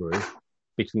Hebrew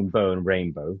between bow and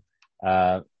rainbow.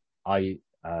 So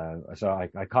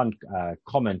I can't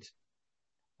comment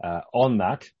on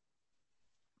that.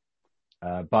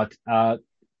 But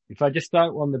if I just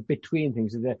start on the between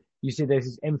things, you see there's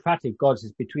this emphatic, God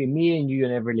says, between me and you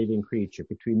and every living creature,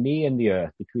 between me and the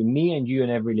earth, between me and you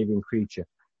and every living creature,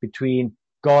 between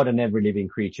God and every living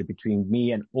creature, between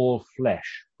me and all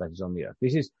flesh that is on the earth.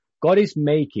 God is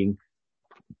making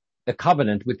a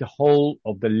covenant with the whole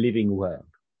of the living world.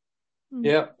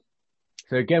 Yeah.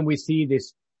 So again, we see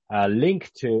this link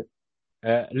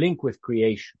with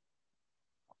creation.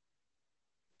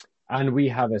 And we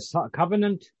have a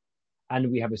covenant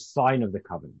and we have a sign of the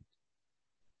covenant.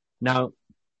 Now,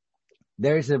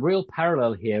 there is a real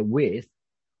parallel here with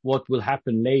what will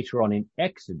happen later on in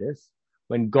Exodus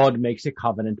when God makes a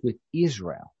covenant with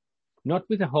Israel. Not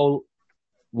with the whole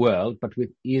world, but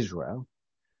with Israel.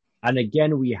 And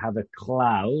again, we have a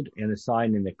cloud and a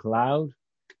sign in the cloud.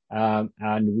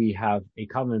 And we have a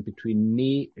covenant between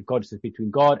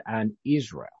God and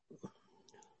Israel.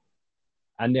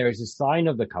 And there is a sign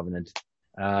of the covenant,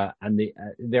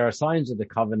 there are signs of the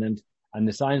covenant, and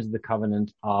the signs of the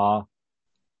covenant are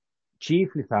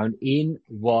chiefly found in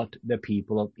what the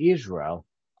people of Israel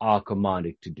are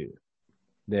commanded to do.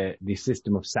 The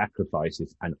system of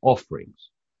sacrifices and offerings.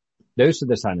 Those are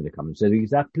the sign of the covenant. So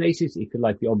that places, if you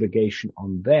like, the obligation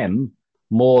on them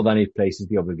more than it places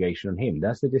the obligation on him.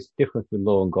 That's the difference with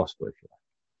law and gospel, if you like.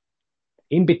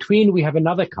 In between, we have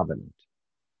another covenant.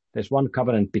 There's one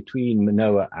covenant between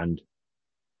Noah and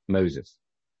Moses.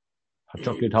 A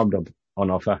chocolate hobnob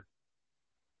on offer.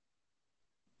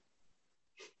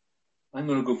 I'm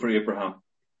going to go for Abraham.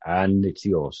 And it's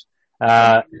yours.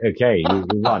 Okay, you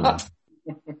won.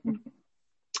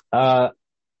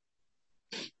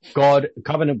 God,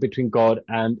 covenant between God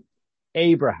and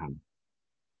Abraham.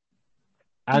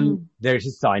 And there's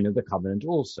a sign of the covenant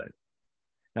also.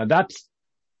 Now that's,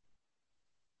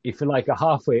 if you like, a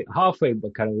halfway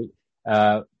kind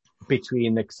of,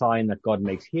 between the sign that God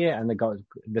makes here and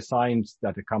the signs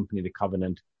that accompany the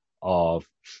covenant of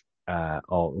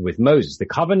with Moses. The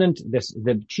covenant,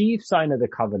 the chief sign of the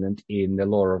covenant in the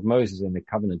law of Moses and the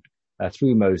covenant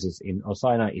through Moses in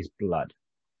Sinai is blood.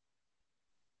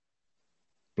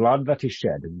 Blood that is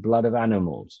shed, blood of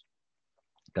animals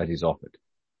that is offered.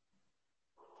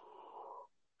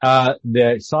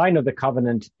 The sign of the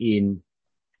covenant in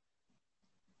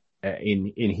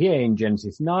here in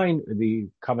Genesis 9, the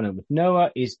covenant with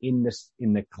Noah is in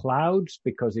the clouds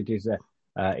because it is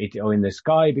or in the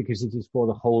sky because it is for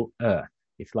the whole earth.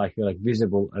 It's like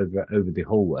visible over the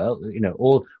whole world. You know,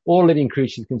 all living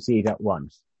creatures can see it at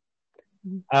once.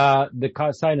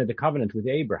 The sign of the covenant with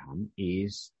Abraham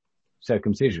is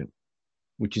circumcision,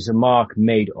 which is a mark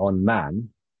made on man.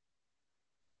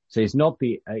 So it's not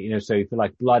the, so if you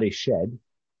like, blood is shed,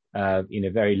 in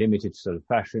a very limited sort of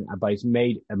fashion, but it's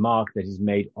made a mark that is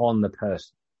made on the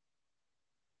person.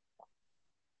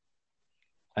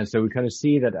 And so we kind of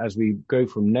see that as we go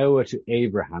from Noah to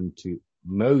Abraham to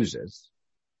Moses,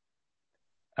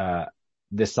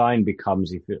 the sign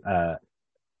becomes,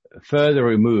 further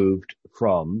removed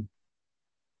from,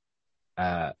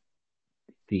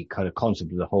 the kind of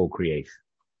concept of the whole creation.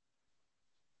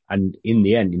 And in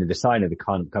the end, the sign of the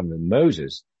covenant of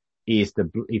Moses is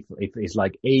it's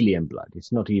like alien blood. It's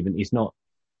something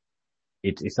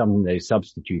that is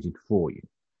substituted for you.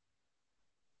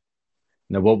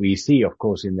 Now, what we see, of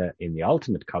course, in the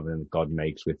ultimate covenant that God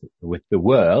makes with the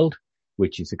world,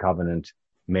 which is a covenant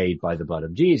made by the blood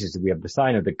of Jesus, we have the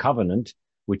sign of the covenant,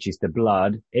 which is the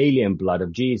blood, alien blood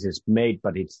of Jesus made,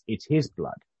 but it's his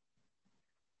blood,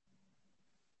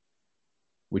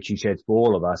 which he sheds for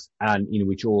all of us, and in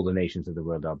which all the nations of the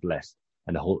world are blessed,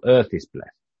 and the whole earth is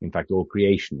blessed. In fact, all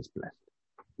creation is blessed.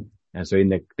 And so in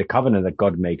the covenant that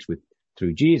God makes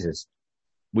through Jesus,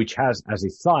 which has as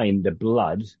its sign the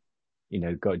blood,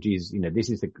 God, Jesus,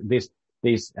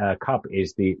 this cup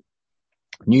is the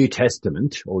New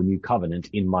Testament or New Covenant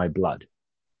in my blood.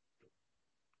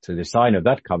 So the sign of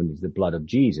that covenant is the blood of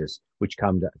Jesus, which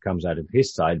comes out of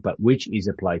his side, but which is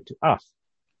applied to us,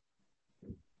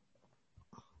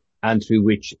 and through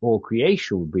which all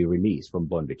creation will be released from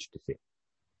bondage to sin.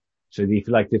 So if you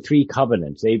like, the three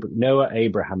covenants, Noah,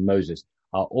 Abraham, Moses,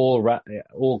 are all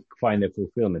find their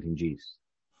fulfillment in Jesus.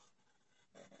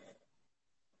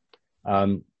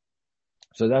 So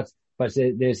but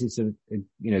there's this,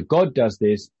 God does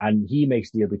this, and he makes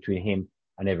a deal between him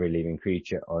and every living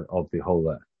creature of the whole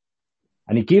earth.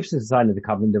 And he gives us the sign of the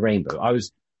covenant, the rainbow. I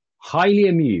was highly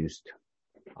amused,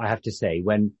 I have to say,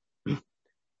 when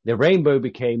the rainbow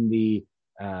became the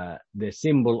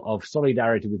symbol of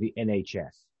solidarity with the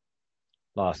NHS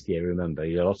last year. Remember,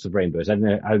 there are lots of rainbows. I don't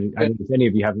know if any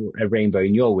of you have a rainbow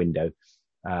in your window,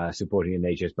 supporting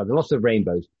NHS, but there are lots of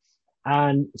rainbows.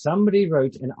 And somebody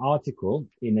wrote an article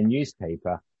in a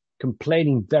newspaper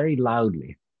complaining very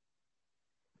loudly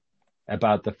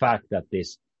about the fact that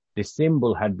this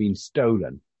symbol had been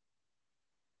stolen.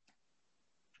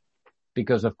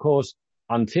 Because of course,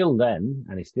 until then,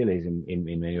 and it still is in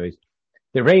many ways,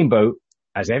 the rainbow,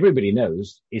 as everybody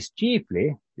knows, is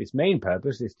chiefly, its main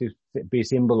purpose is to be a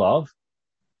symbol of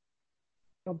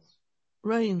God's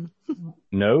rain.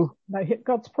 No,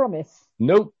 God's promise.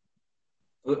 Nope.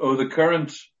 Oh, the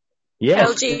current.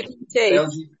 Yes.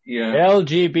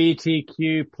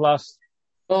 LGBTQ plus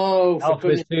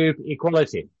alpha soup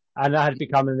equality. And that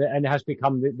has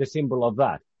become the symbol of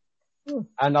that.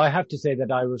 And I have to say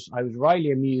that I was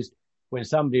rightly amused when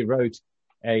somebody wrote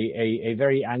a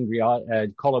very angry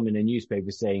column in a newspaper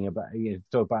saying about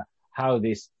how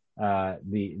this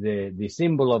the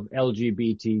symbol of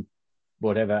LGBT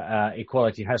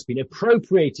equality has been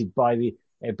appropriated by the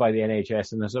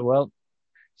NHS. And I said, well,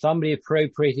 somebody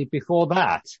appropriated before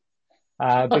that,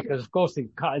 because of course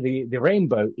the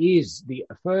rainbow is the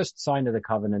first sign of the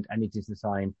covenant, and it is the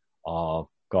sign of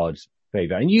God's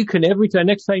favor. And you can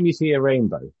next time you see a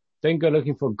rainbow, don't go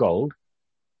looking for gold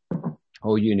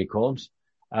or unicorns,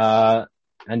 and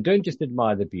don't just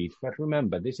admire the beach, but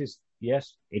remember, this is,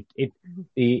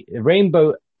 the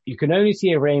rainbow, you can only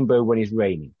see a rainbow when it's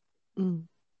raining. Now,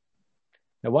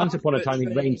 once upon a time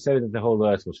it rained so that the whole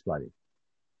earth was flooded.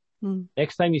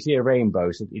 Next time you see a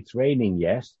rainbow, so it's raining,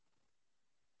 yes,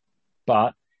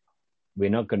 but we're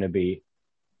not going to be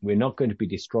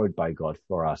destroyed by God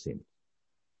for our sins.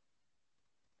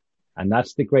 And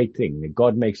that's the great thing, that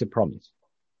God makes a promise.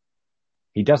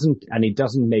 He doesn't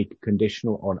make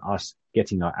conditional on us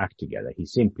getting our act together. He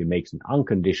simply makes an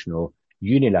unconditional,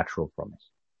 unilateral promise.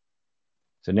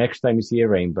 So next time you see a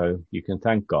rainbow, you can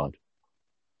thank God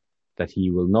that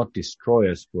he will not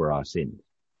destroy us for our sins.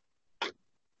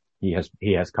 He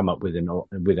has come up with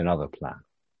another plan.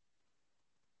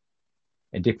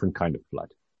 A different kind of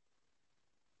flood,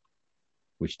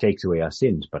 which takes away our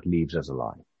sins but leaves us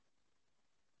alive.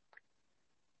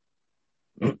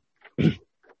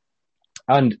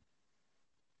 And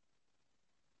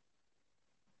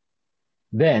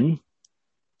then,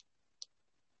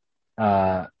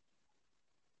 verse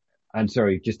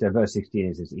 16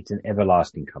 is it's an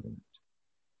everlasting covenant.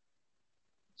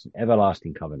 It's an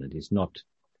everlasting covenant.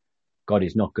 God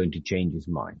is not going to change his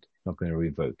mind. He's not going to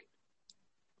revoke it.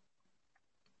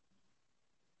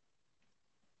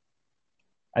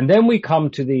 And then we come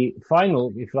to the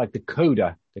final, if you like, the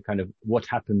coda, the kind of what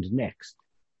happened next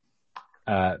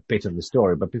bit of the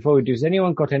story. But before we do, has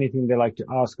anyone got anything they'd like to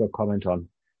ask or comment on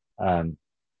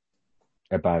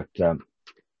about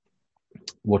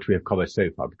what we have covered so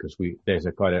far? Because there's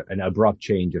an abrupt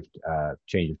change of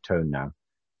tone now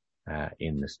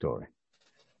in the story.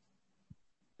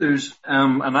 There's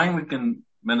an Anglican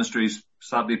ministry's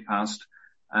sadly passed,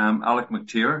 Alec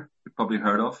McTeer, you've probably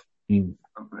heard of.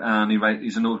 And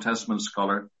he's an Old Testament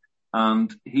scholar,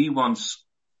 and he once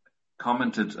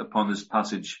commented upon this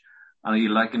passage, and he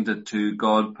likened it to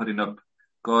God's putting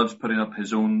up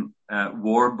his own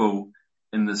war bow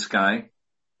in the sky,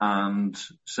 and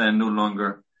saying, no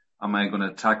longer am I going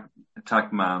to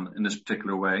attack man in this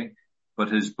particular way, but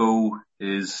his bow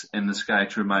is in the sky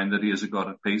to remind that he is a God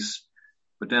of peace.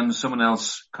 But then someone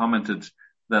else commented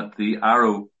that the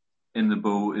arrow in the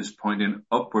bow is pointing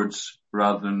upwards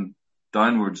rather than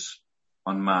downwards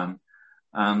on man,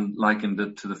 and likened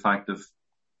it to the fact of,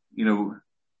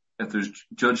 if there's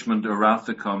judgment or wrath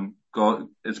to come, God,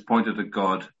 it's pointed at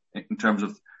God in terms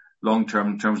of long term,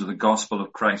 in terms of the gospel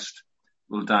of Christ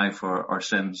will die for our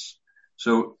sins.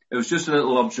 So it was just a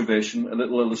little observation, a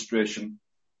little illustration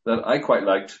that I quite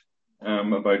liked,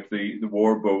 about the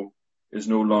war bow is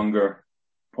no longer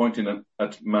pointing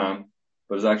at man,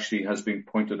 but has been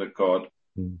pointed at God.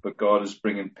 But God is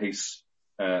bringing peace,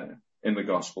 in the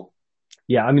gospel.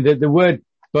 Yeah, I mean, the word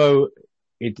bow,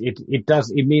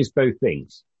 it means both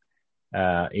things.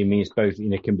 It means both,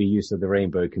 it can be used of the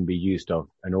rainbow, it can be used of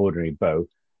an ordinary bow.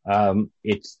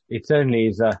 It certainly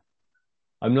is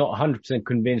I'm not 100%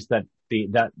 convinced that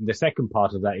the second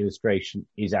part of that illustration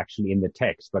is actually in the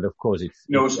text, but of course it's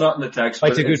not in the text.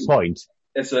 It's a good point.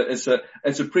 It's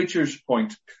a preacher's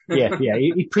point. Yeah,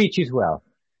 he preaches well.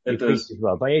 It does. Preaches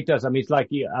well, but it does. I mean, it's like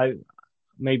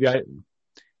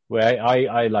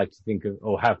I like to think of,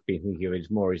 or have been thinking of it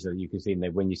more, is that you can see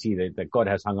when you see that God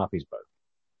has hung up his bow.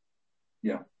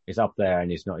 Yeah. It's up there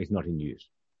and it's not in use.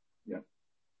 Yeah.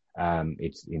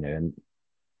 It's, and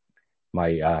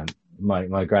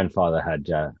my grandfather had,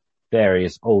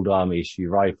 various old army issue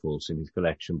rifles in his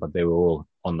collection, but they were all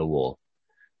on the wall.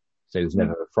 So he was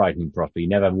never frightened properly. He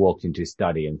never walked into his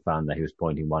study and found that he was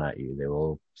pointing one at you. They were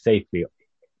all safely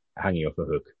hanging off a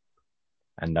hook.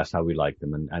 And that's how we like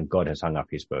them. And God has hung up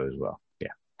his bow as well.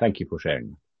 Yeah. Thank you for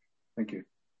sharing. Thank you.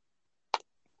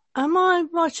 Am I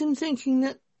right in thinking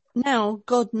that now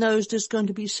God knows there's going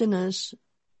to be sinners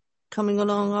coming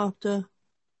along after?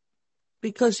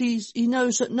 Because he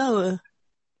knows that Noah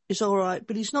is all right,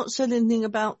 but he's not said anything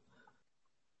about.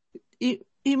 He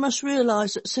must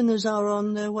realise that sinners are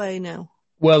on their way now.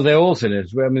 Well, they're all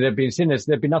sinners. I mean, there've been sinners.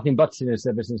 There've been nothing but sinners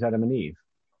ever since Adam and Eve.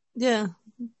 Yeah.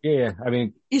 Yeah, I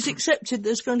mean, he's accepted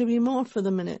there's going to be more for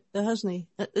them in it, hasn't he?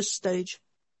 At this stage.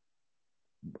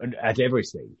 At every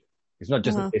stage. It's not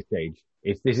just at this stage.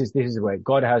 This is where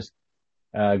God has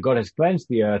cleansed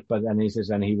the earth, but then he says,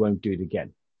 and he won't do it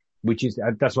again. Which is,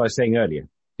 that's what I was saying earlier.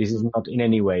 This is not in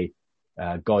any way,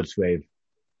 God's way of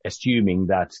assuming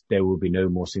that there will be no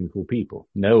more sinful people.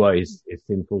 Noah is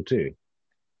sinful too.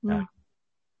 He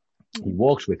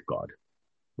walks with God,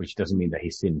 which doesn't mean that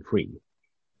he's sin free.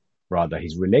 Rather,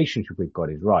 his relationship with God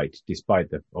is right,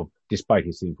 despite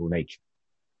his sinful nature.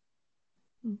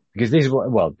 Because this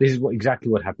is exactly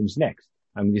what happens next.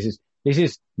 I mean, this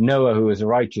is Noah, who was a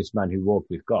righteous man who walked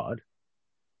with God,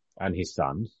 and his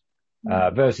sons.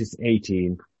 Verses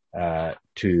 18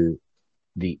 to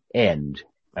the end.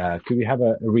 Could we have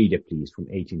a reader, please, from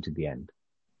 18 to the end?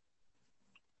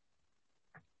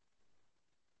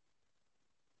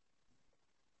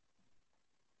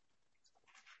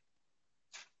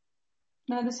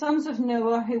 Now the sons of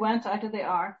Noah who went out of the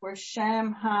ark were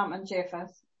Shem, Ham, and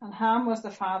Japheth, and Ham was the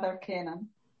father of Canaan.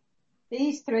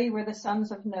 These three were the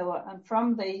sons of Noah, and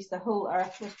from these the whole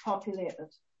earth was populated.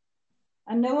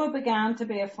 And Noah began to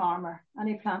be a farmer, and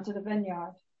he planted a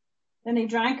vineyard. Then he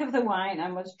drank of the wine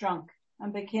and was drunk,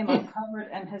 and became uncovered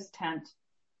in his tent.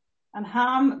 And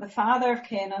Ham, the father of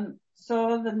Canaan,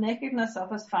 saw the nakedness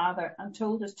of his father, and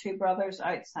told his two brothers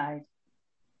outside.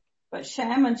 But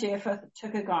Shem and Japheth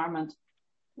took a garment,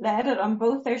 laid it on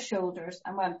both their shoulders,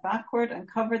 and went backward and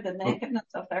covered the nakedness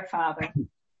of their father.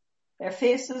 Their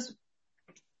faces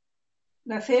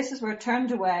were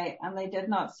turned away, and they did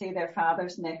not see their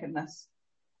father's nakedness.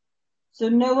 So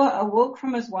Noah awoke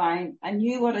from his wine and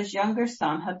knew what his younger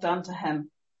son had done to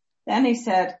him. Then he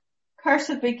said,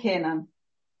 "Cursed be Canaan,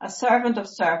 a servant of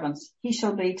servants, he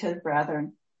shall be to his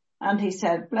brethren." And he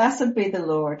said, "Blessed be the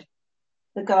Lord,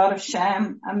 the God of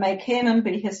Shem, and may Canaan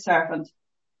be his servant.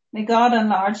 May God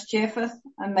enlarge Japheth,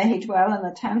 and may he dwell in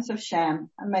the tents of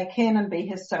Shem, and may Canaan be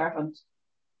his servant."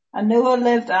 And Noah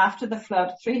lived after the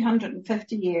flood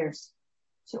 350 years.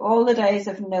 So all the days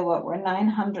of Noah were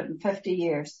 950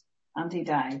 years, and he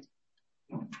died.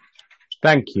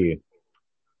 Thank you.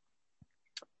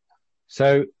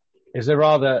 So there's a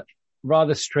rather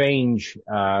strange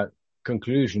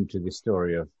conclusion to the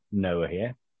story of Noah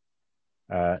here.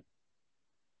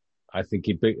 I think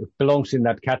it belongs in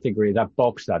that category, that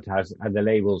box that has, and the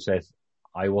label says,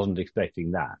 "I wasn't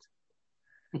expecting that."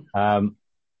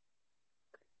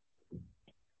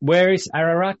 Where is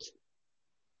Ararat?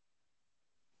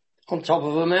 On top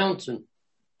of a mountain.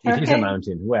 It is a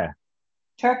mountain. Where?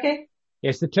 Turkey?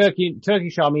 Yes, the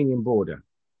Turkish-Armenian border.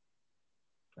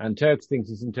 And Turks think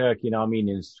it's in Turkey and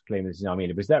Armenians claim it's in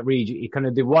Armenia. But it's that region, kind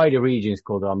of the wider region is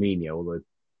called Armenia, although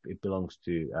it belongs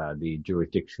to the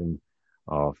jurisdiction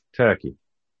of Turkey.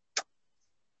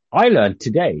 I learned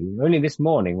today, only this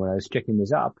morning when I was checking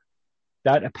this up,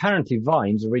 that apparently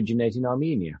vines originate in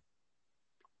Armenia.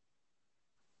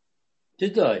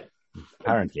 Did they?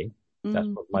 Apparently. That's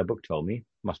what my book told me.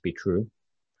 Must be true.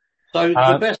 So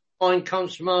the best wine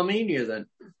comes from Armenia then?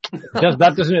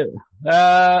 Doesn't it?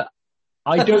 I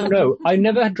don't know. I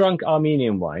never had drunk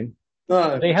Armenian wine.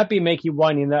 No. They have been making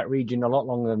wine in that region a lot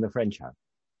longer than the French have.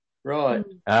 Right.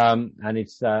 And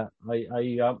it's, I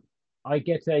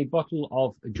get a bottle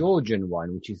of Georgian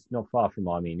wine, which is not far from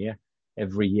Armenia,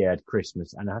 every year at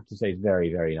Christmas. And I have to say it's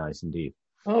very, very nice indeed.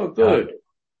 Oh, good.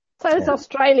 So it's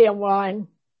Australian wine.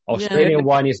 Australian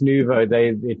wine is nouveau.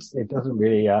 It doesn't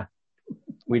really,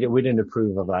 we didn't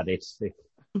approve of that. It's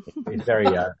very,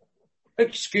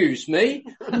 Excuse me.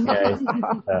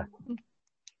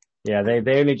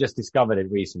 They only just discovered it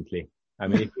recently. I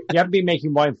mean, if you haven't been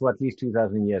making wine for at least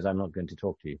 2,000 years, I'm not going to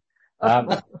talk to you.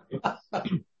 But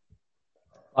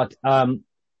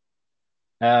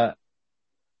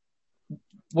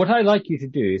what I'd like you to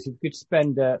do is if you could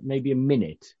spend maybe a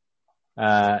minute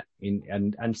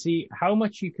and see how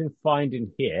much you can find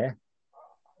in here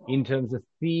in terms of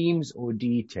themes or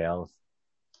details,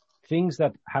 things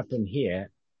that happen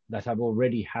here that have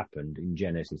already happened in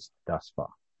Genesis thus far.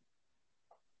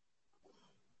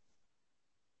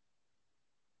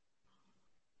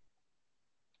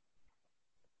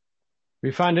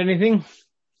 We find anything?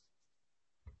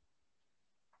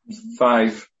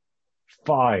 5.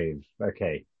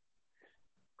 Okay.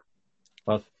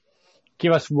 Well,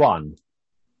 give us one.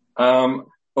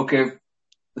 Okay.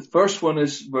 The first one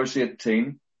is verse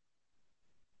 18.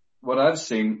 What I've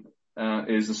seen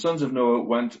is the sons of Noah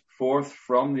went forth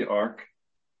from the ark.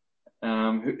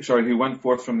 Who went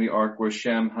forth from the ark were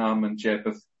Shem, Ham, and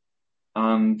Japheth.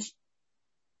 And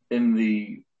in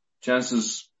the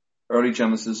early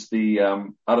Genesis, the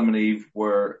Adam and Eve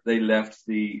they left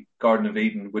the Garden of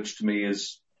Eden, which to me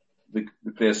is the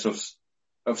place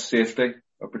of safety,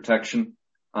 of protection,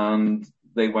 and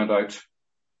they went out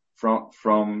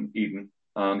from Eden.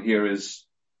 And here is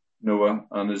Noah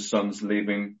and his sons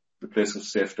leaving the place of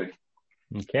safety.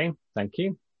 Okay, thank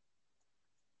you.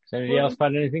 Does anybody else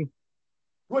find anything?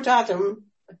 Would Adam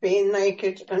being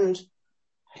naked and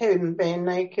him being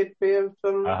naked be of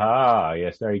them? Aha,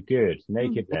 yes, very good.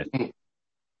 Nakedness.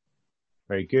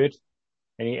 Very good.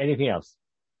 Anything else?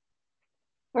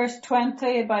 Verse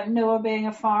 20 about Noah being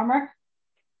a farmer.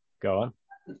 Go on.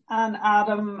 And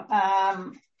Adam,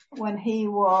 when he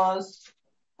was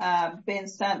being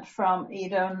sent from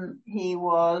Eden, he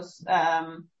was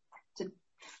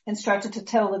instructed to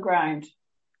till the ground.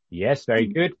 Yes, very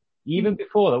good. Even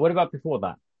before that, what about before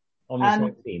that? On the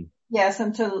 17. Yes,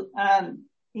 until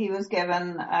he was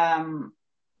given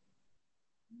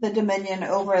the dominion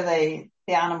over the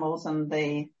animals and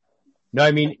the... No,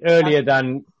 I mean earlier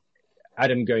than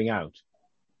Adam going out.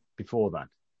 before that.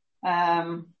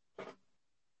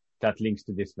 That links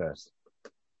to this verse.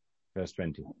 Verse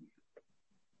 20.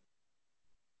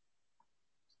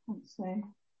 Let's see.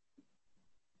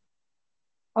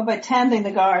 Oh, by tending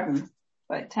the garden.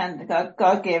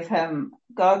 God gave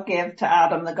to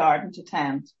Adam the garden to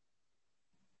tend.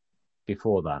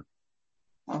 Before that.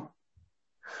 Oh.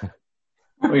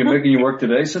 Are you making your work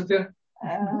today, Cynthia?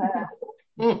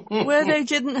 Where they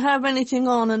didn't have anything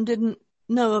on and didn't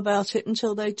know about it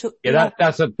until they took. Yeah,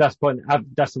 that's the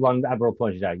one Avril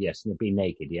pointed out. Yes, and be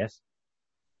naked. Yes,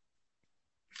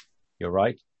 you're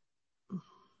right.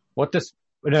 What does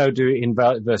Noah do in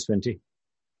verse 20?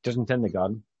 Doesn't tend the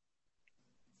garden.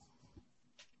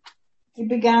 He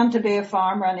began to be a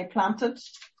farmer and he planted.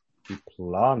 He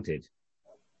planted.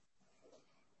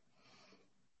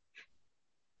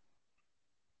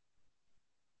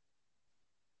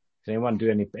 Has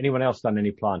anyone else done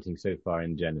any planting so far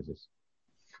in Genesis?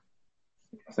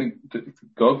 I think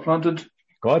God planted.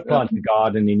 God planted a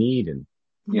garden in Eden.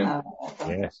 Yeah.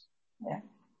 Yes. Yeah.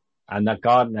 And that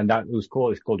garden, it's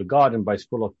called a garden, but it's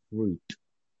full of fruit.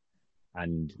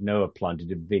 And Noah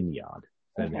planted a vineyard.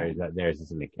 So there's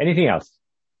this link. Anything else?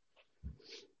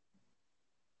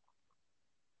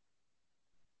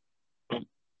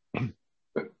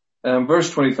 Verse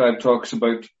 25 talks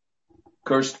about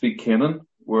cursed be Canaan,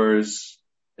 whereas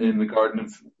in the Garden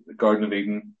of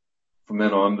Eden, from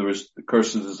then on, there was the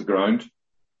curses as the ground.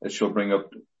 It shall bring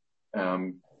up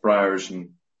briars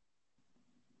and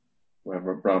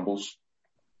whatever, brambles.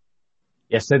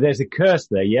 Yes, so there's a curse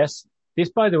there, yes. This,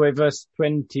 by the way, verse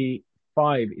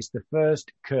 25 is the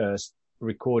first curse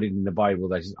recorded in the Bible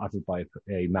that is uttered by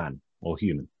a man or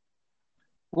human.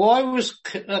 Why was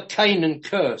Canaan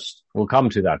cursed? We'll come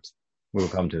to that.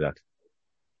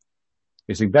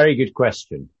 It's a very good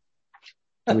question,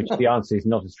 to which the answer is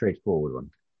not a straightforward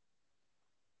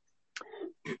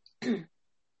one.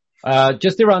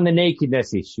 Just around the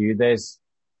nakedness issue,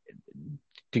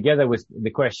 together with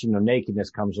the question of nakedness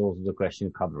comes also the question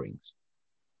of coverings.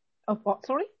 Of what,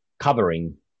 sorry?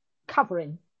 Covering.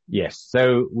 Yes.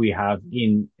 So we have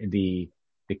in the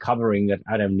covering that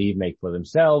Adam and Eve make for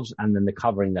themselves, and then the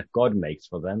covering that God makes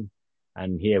for them.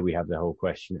 And here we have the whole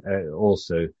question,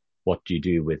 also, what do you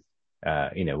do with,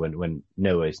 when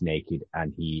Noah is naked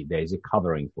and there's a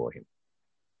covering for him.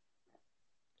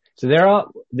 So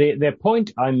the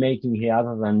point I'm making here,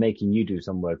 other than making you do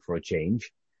some work for a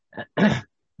change,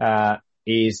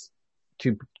 is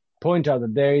to point out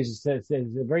that there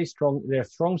are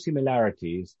strong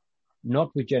similarities,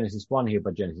 not with Genesis 1 here,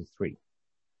 but Genesis 3.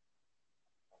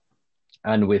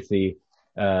 And with the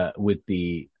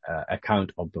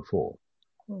account of before.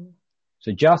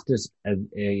 So just as,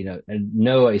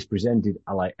 Noah is presented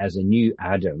as a new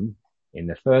Adam in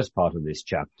the first part of this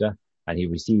chapter, and he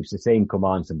receives the same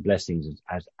commands and blessings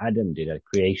as Adam did at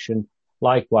creation.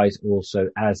 Likewise, also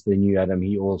as the new Adam,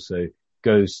 he also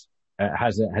goes,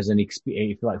 has an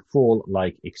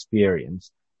fall-like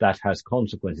experience that has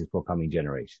consequences for coming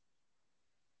generations.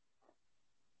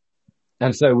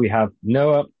 And so we have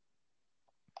Noah,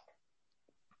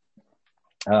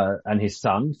 and his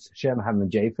sons, Shem, Ham,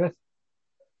 and Japheth.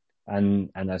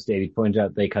 And as David pointed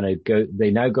out,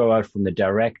 they now go out from the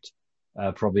direct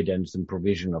providence and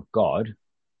provision of God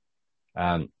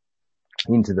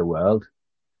into the world.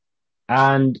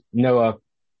 And Noah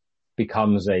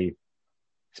becomes a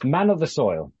man of the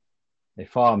soil, a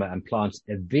farmer, and plants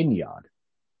a vineyard.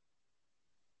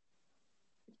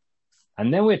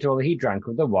 And then we're told that he drank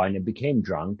of the wine and became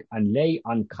drunk and lay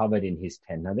uncovered in his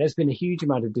tent. Now, there's been a huge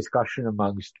amount of discussion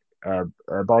amongst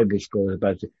Bible scholars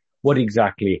about what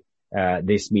exactly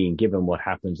this means, given what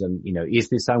happens. And, is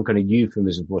this some kind of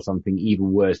euphemism for something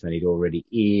even worse than it already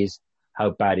is? How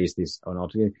bad is this or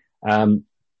not? I'm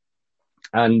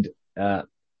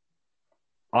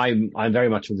very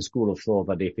much of the school of thought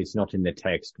that if it's not in the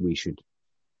text, we should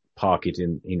park it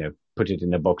in, put it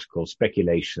in a box called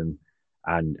speculation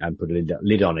and put a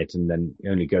lid on it and then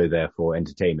only go there for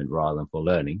entertainment rather than for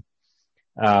learning.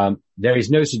 There is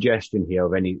no suggestion here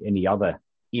of any other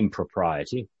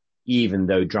impropriety, even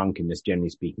though drunkenness, generally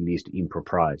speaking, leads to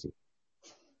impropriety.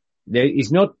 There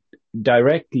is not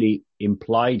directly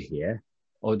implied here,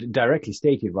 or directly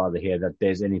stated rather here, that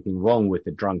there's anything wrong with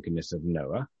the drunkenness of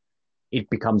Noah. It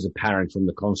becomes apparent from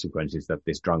the consequences that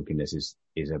this drunkenness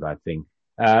is a bad thing,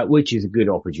 which is a good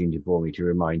opportunity for me to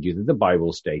remind you that the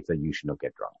Bible states that you should not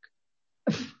get drunk.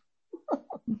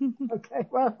 Okay,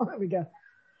 well, there we go.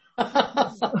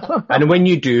 And when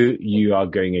you do, you are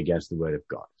going against the word of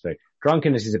God. So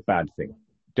drunkenness is a bad thing.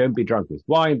 Don't be drunk with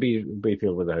wine, be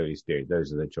filled with the Holy Spirit.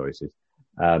 Those are the choices.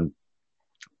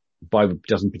 Bible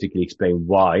doesn't particularly explain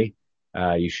why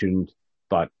you shouldn't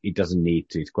but it doesn't need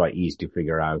to. It's quite easy to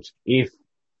figure out. If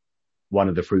one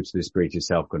of the fruits of the Spirit is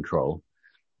self-control,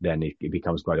 then it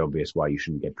becomes quite obvious why you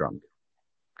shouldn't get drunk.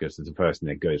 Because the first thing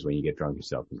that goes when you get drunk is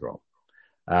self-control.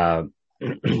 There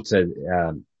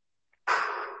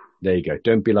you go.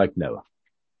 Don't be like Noah.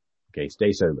 Okay,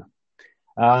 stay sober.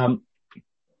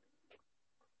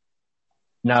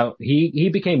 Now, he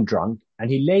became drunk and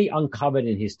he lay uncovered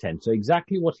in his tent. So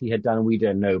exactly what he had done, we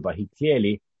don't know, but he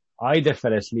clearly either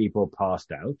fell asleep or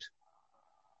passed out.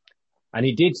 And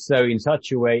he did so in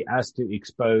such a way as to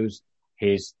expose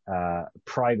his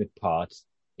private parts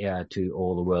to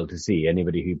all the world to see,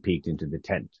 anybody who peeked into the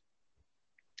tent.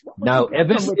 Now,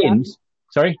 ever since,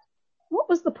 sorry? What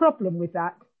was the problem with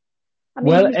that? I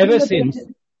mean, well, ever since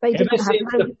they didn't have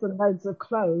loads and loads of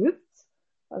clothes,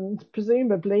 and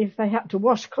presumably if they had to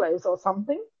wash clothes or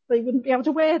something, they wouldn't be able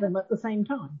to wear them at the same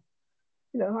time.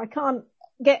 You know, I can't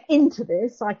get into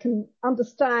this. I can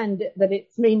understand that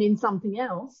it's meaning something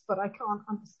else, but I can't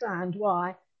understand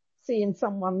why seeing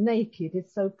someone naked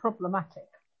is so problematic.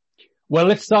 Well,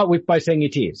 let's start by saying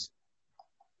it is.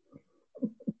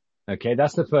 Okay,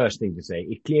 that's the first thing to say.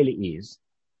 It clearly is.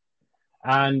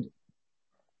 And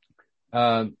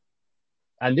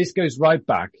this goes right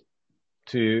back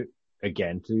to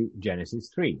Genesis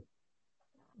 3.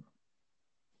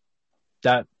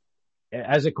 That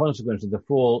as a consequence of the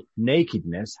fall,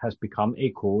 nakedness has become a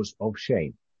cause of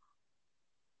shame.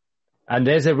 And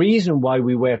there's a reason why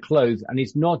we wear clothes, and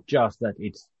it's not just that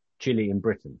it's chilly in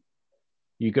Britain.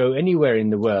 You go anywhere in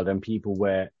the world and people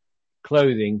wear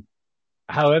clothing.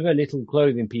 However little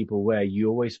clothing people wear, you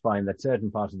always find that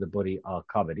certain parts of the body are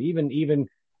covered. Even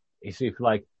if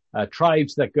like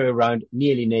tribes that go around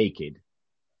nearly naked,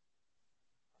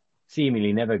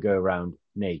 seemingly never go around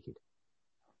naked,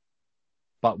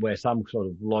 but wear some sort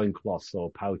of loincloths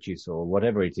or pouches or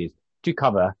whatever it is to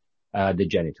cover the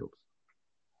genitals.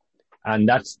 And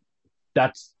that's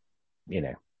you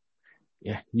know,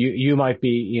 yeah, you might be,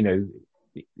 you know,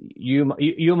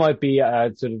 you might be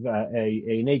sort of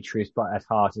a naturist, but at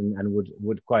heart, and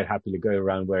would quite happily go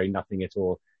around wearing nothing at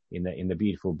all in the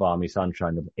beautiful balmy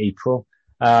sunshine of April.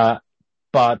 But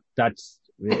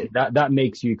that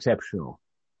makes you exceptional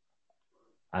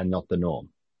and not the norm.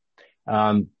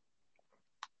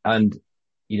 And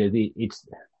you know,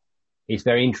 it's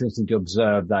very interesting to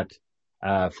observe that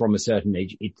from a certain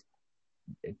age,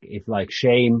 if like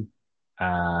shame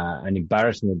and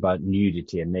embarrassment about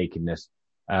nudity and nakedness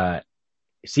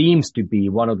seems to be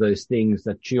one of those things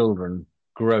that children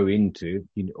grow into,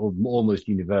 you know, almost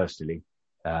universally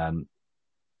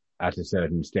at a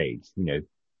certain stage. You know,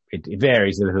 it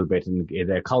varies a little bit, and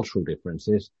there are cultural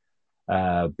differences,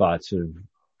 but sort of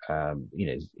you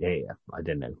know, I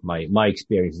don't know. My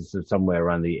experience is sort of somewhere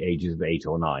around the ages of 8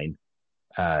 or 9.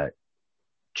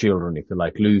 Children, if you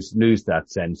like, lose that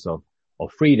sense of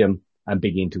freedom and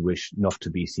begin to wish not to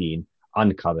be seen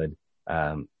uncovered,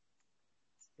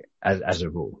 as a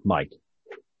rule. Mike.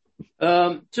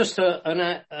 Just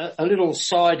a little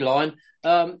sideline.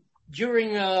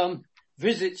 During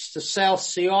visits to South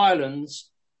Sea Islands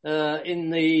in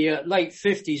the late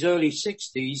 50s, early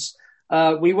 60s,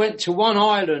 we went to one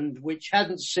island which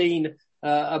hadn't seen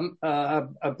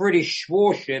a British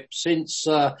warship since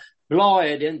Bligh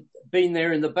had been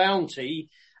there in the Bounty,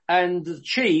 and the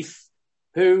chief,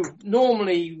 who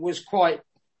normally was quite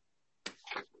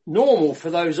normal for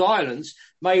those islands,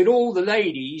 made all the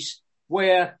ladies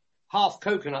wear half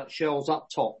coconut shells up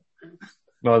top.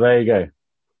 Well, there you go.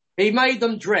 He made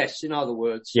them dress, in other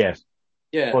words. Yes.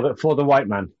 Yeah. For the white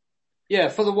man. Yeah,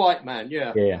 for the white man.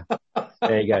 Yeah. Yeah.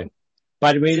 There you go.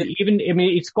 But I mean,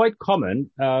 it's quite common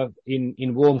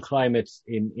in warm climates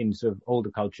in sort of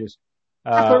older cultures.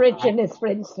 Aborigines, for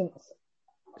instance.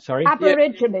 Sorry?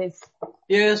 Aborigines.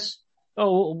 Yes.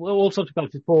 Oh, all sorts of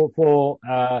cultures for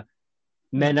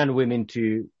men and women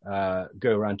to go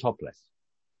around topless.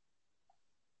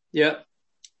 Yeah.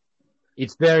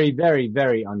 It's very, very,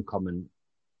 very uncommon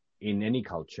in any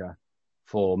culture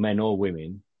for men or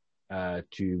women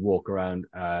to walk around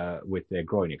with their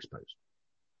groin exposed.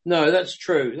 No, that's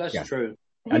true. That's true.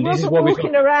 He wasn't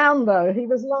walking around though. He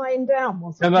was lying down,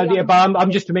 wasn't he? No, but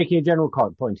I'm just making a general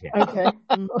point here. Okay.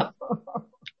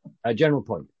 A general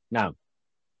point. Now,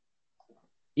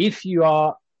 if you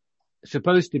are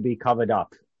supposed to be covered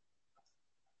up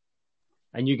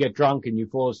and you get drunk and you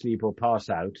fall asleep or pass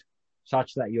out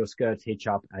such that your skirts hitch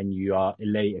up and you are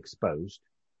lay exposed,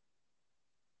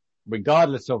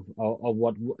 regardless of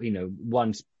what, you know,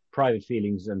 one's private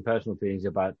feelings and personal feelings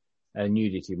about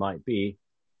nudity might be,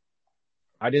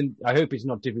 I hope it's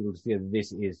not difficult to see that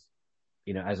this is,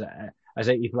 you know,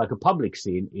 if like a public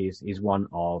scene is one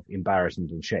of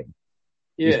embarrassment and shame.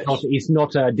 Yes. It's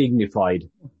not a dignified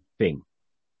thing.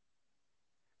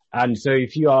 And so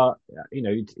if you are,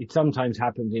 it sometimes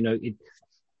happens,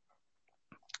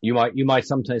 you might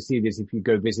sometimes see this if you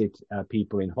go visit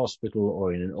people in hospital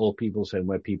or in an old people's home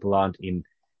where people aren't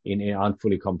aren't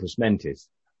fully compos mentis,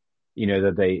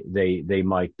 that they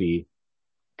might be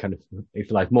kind of, if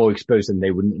like more exposed than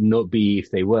they would not be if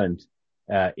they weren't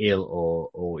ill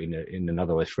or in an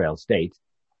otherwise frail state.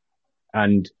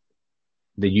 And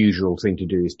the usual thing to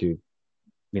do is to,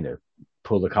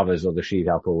 pull the covers or the sheet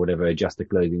up or whatever, adjust the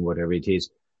clothing, whatever it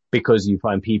is, because you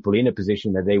find people in a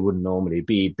position that they wouldn't normally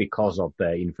be because of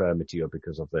their infirmity or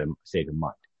because of their state of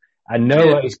mind. And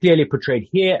Noah is clearly portrayed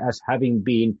here as having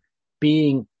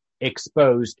being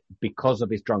exposed because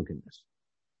of his drunkenness.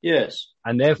 Yes.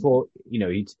 And therefore,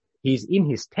 he's in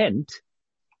his tent.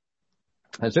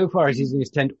 And so far as he's in his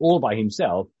tent all by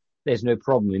himself, there's no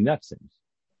problem in that sense.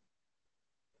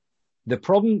 The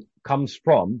problem comes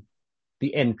from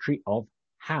the entry of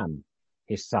Ham,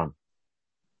 his son.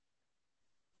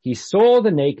 He saw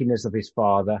the nakedness of his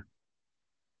father,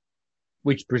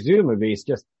 which presumably is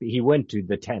just, he went to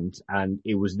the tent and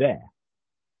it was there.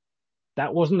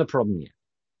 That wasn't the problem yet.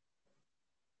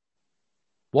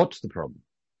 What's the problem?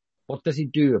 What does he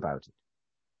do about it?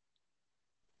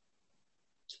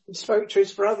 He spoke to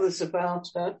his brothers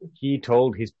about it. He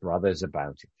told his brothers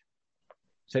about it.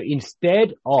 So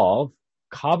instead of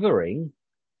covering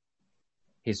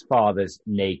his father's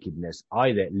nakedness,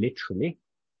 either literally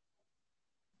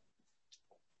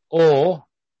or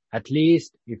at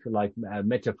least, if you like,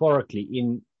 metaphorically,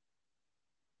 in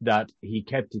that he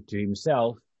kept it to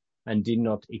himself and did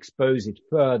not expose it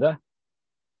further,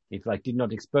 did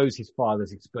not expose his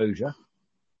father's exposure,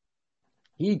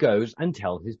 he goes and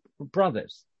tells his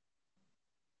brothers.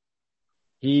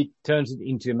 He turns it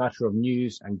into a matter of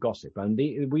news and gossip. And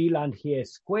we land here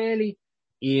squarely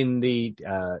in the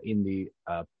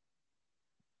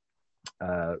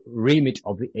remit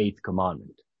of the 8th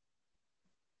commandment.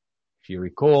 If you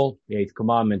recall, the 8th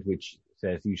commandment, which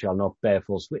says, you shall not bear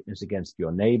false witness against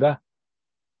your neighbor.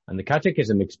 And the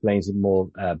Catechism explains it more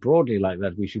broadly like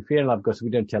that. We should fear and love God so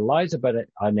we don't tell lies about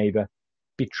our neighbor,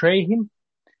 betray him,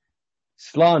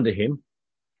 slander him,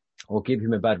 or give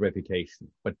him a bad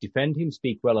reputation, but defend him,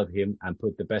 speak well of him, and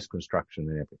put the best construction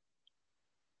in everything.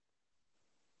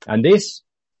 And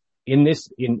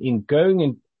in going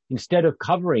and instead of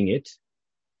covering it,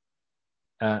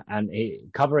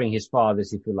 covering his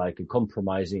father's, if you like, a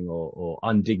compromising or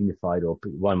undignified, or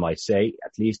one might say,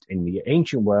 at least in the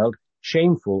ancient world,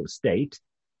 shameful state,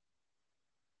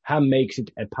 Ham makes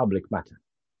it a public matter.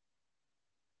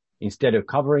 Instead of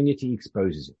covering it, he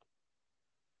exposes it.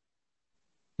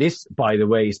 This, by the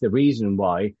way, is the reason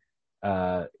why,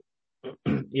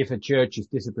 if a church's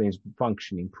discipline is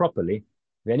functioning properly,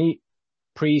 if any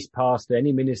priest, pastor,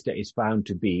 any minister is found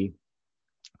to be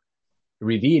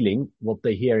revealing what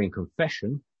they hear in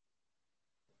confession,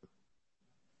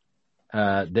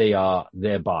 they are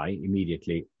thereby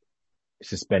immediately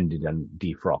suspended and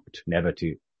defrocked, never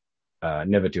to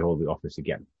hold the office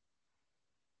again.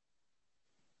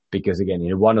 Because again,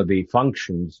 one of the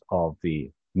functions of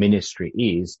the ministry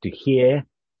is to hear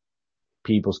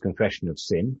people's confession of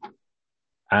sin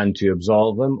and to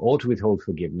absolve them or to withhold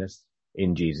forgiveness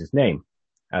in Jesus' name,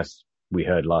 as we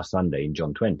heard last Sunday in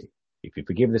John 20. If you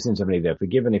forgive the sins of any, they're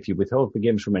forgiven. If you withhold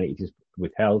forgiveness from any, it is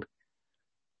withheld.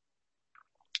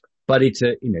 But it's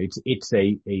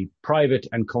a private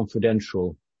and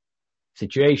confidential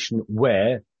situation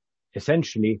where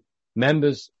essentially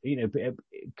members,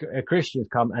 Christians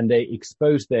come and they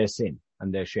expose their sin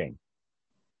and their shame.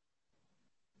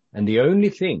 And the only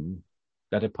thing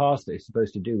that a pastor is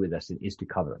supposed to do with that sin is to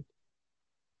cover it.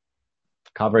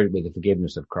 Cover it with the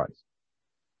forgiveness of Christ.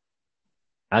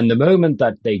 And the moment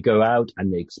that they go out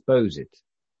and they expose it,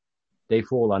 they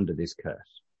fall under this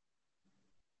curse.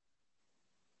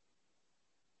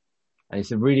 And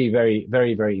it's a really very,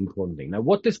 very, very important thing. Now,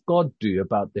 what does God do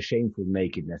about the shameful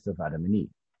nakedness of Adam and Eve?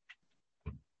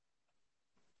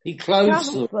 He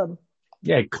clothes them.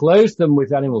 Yeah, clothes them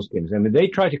with animal skins. I mean, they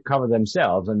try to cover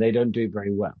themselves and they don't do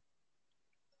very well.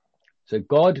 So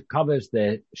God covers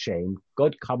their shame.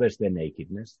 God covers their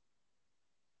nakedness.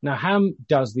 Now, Ham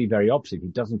does the very opposite. He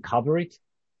doesn't cover it.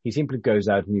 He simply goes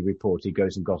out and he reports, he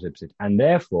goes and gossips it. And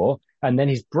then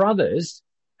his brothers,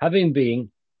 having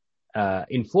been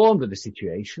informed of the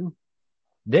situation,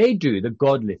 they do the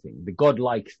godly thing, the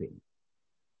godlike thing.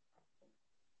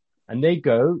 And they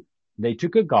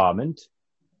took a garment,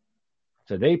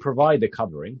 so they provide the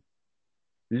covering,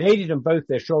 laid it on both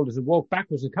their shoulders and walked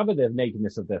backwards and covered the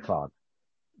nakedness of their father.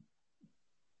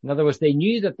 In other words, they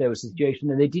knew that there was a situation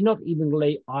and they did not even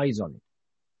lay eyes on it.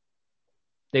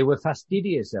 They were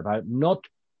fastidious about not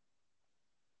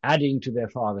adding to their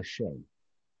father's shame,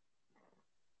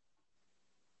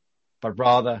 but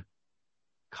rather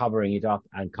covering it up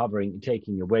and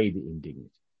taking away the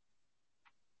indignity.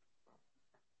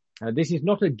 Now, this is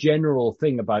not a general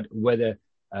thing about whether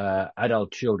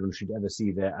adult children should ever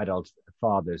see their adult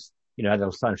fathers,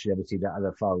 adult sons should ever see their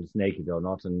other fathers naked or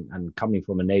not. And coming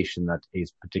from a nation that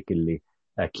is particularly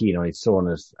keen on its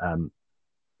soreness,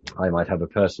 I might have a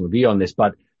personal view on this,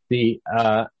 but the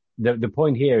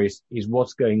point here is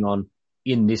what's going on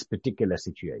in this particular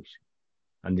situation.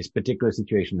 And this particular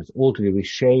situation is all to do with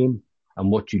shame and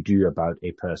what you do about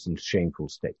a person's shameful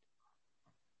state.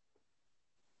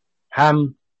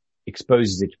 Ham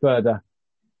exposes it further.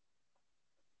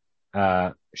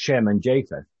 Shem and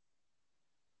Japheth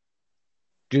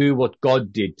do what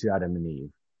God did to Adam and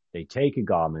Eve. They take a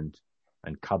garment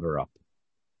and cover up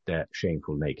their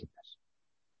shameful nakedness.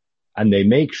 And they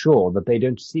make sure that they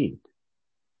don't see it.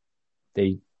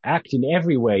 They act in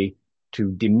every way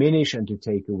to diminish and to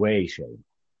take away shame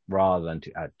rather than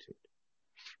to add to it.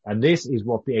 And this is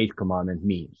what the 8th commandment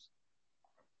means.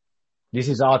 This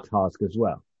is our task as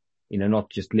well. Not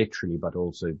just literally, but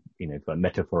also,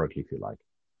 metaphorically, if you like.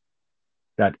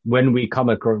 That when we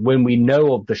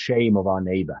know of the shame of our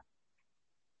neighbor,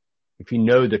 if you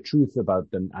know the truth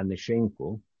about them and the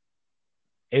shameful,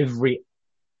 every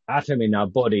atom in our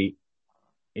body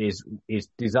is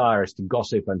desirous to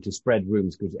gossip and to spread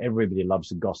rumors, because everybody loves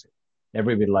to gossip.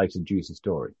 Everybody likes a juicy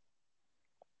story.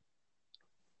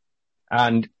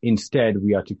 And instead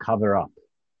we are to cover up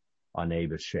our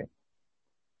neighbor's shame.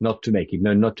 Not to make it,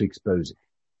 not to expose it.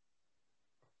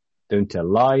 Don't tell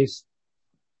lies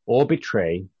or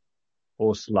betray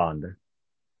or slander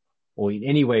or in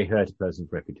any way hurt a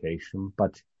person's reputation,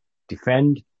 but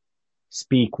defend,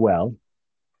 speak well,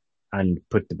 and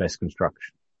put the best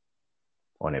construction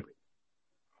on everything.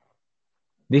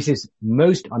 This is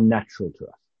most unnatural to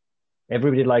us.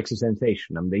 Everybody likes a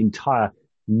sensation. The entire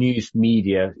news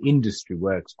media industry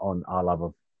works on our love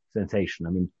of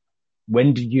sensation.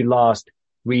 When did you last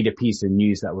read a piece of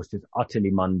news that was just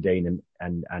utterly mundane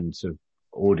and sort of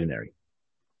ordinary?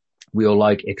 We all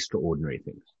like extraordinary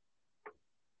things.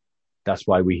 That's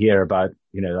why we hear about,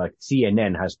 like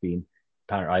CNN has been,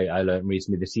 I learned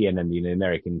recently, the CNN, the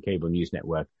American cable news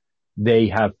network, they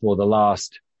have for the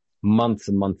last months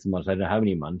and months and months, I don't know how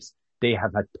many months, they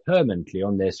have had permanently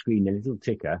on their screen a little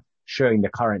ticker showing the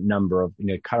current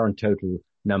total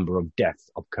number of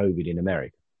deaths of COVID in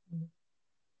America.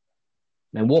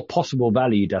 And what possible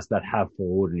value does that have for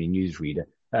ordinary newsreader?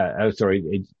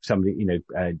 Somebody,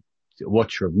 a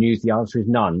watcher of news? The answer is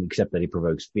none, except that it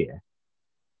provokes fear.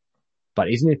 But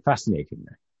isn't it fascinating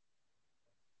though?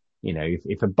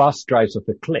 If a bus drives off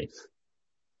a cliff,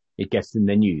 it gets in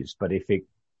the news. But if it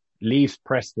leaves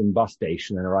Preston bus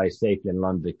station and arrives safely in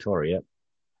London, Victoria,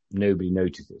 nobody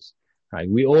notices. Right?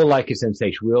 We all like a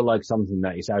sensation. We all like something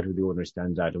that is out of the ordinary,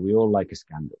 stands out, and we all like a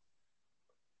scandal.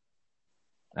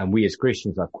 And we as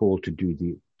Christians are called to do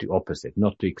the opposite,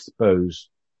 not to expose,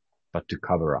 but to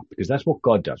cover up, because that's what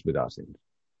God does with our sins.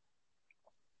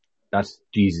 That's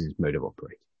Jesus' mode of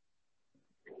operating.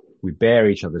 We bear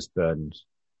each other's burdens,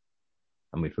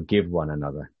 and we forgive one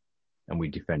another, and we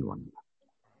defend one another.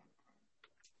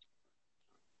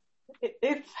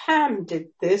 If Ham did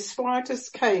this, why does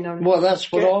Canaan? Well,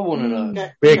 that's what I want to know.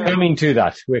 We're coming to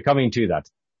that.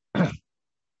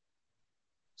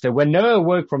 So when Noah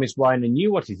awoke from his wine and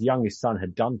knew what his youngest son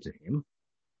had done to him,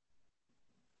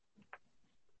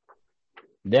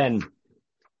 then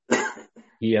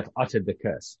he hath uttered the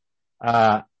curse.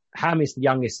 Ham is the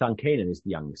youngest son. Canaan is the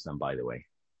youngest son, by the way.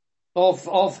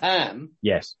 Of Ham?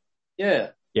 Yes. Yeah.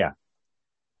 Yeah.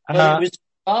 But it was his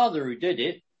father who did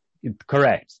it.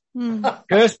 Correct.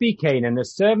 Cursed be Canaan, a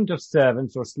servant of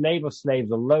servants, or slave of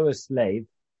slaves, or lowest slave.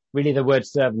 Really, the word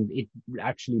servant, it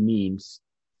actually means,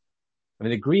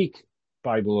 the Greek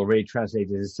Bible already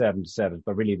translated as servant to servants,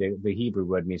 but really the Hebrew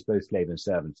word means both slave and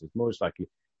servants. It's most likely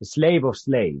the slave of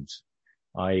slaves.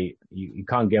 You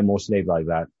can't get more slave like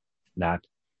that,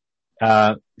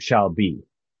 shall be.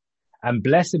 And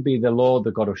blessed be the Lord,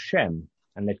 the God of Shem,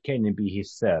 and let Canaan be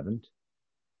his servant.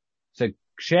 So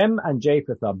Shem and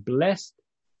Japheth are blessed.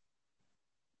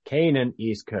 Canaan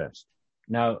is cursed.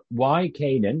 Now, why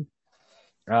Canaan?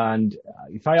 And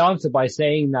if I answer by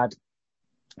saying that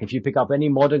if you pick up any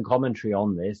modern commentary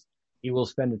on this, it will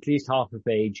spend at least half a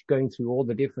page going through all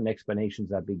the different explanations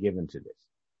that have been given to this.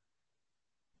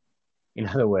 In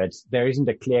other words, there isn't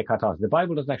a clear-cut answer. The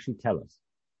Bible doesn't actually tell us.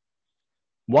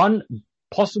 One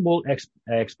possible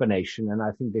explanation, and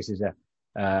I think this is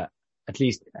at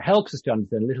least helps us to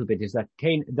understand a little bit, is that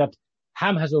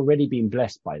Ham has already been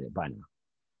blessed by now.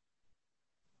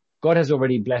 God has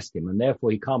already blessed him, and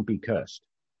therefore he can't be cursed.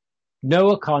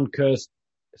 Noah can't curse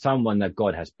someone that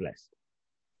God has blessed.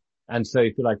 And so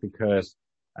if you like, the curse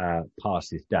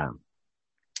passes down.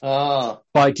 But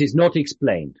it is not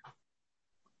explained.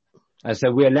 And so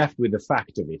we are left with the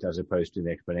fact of it as opposed to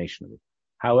the explanation of it.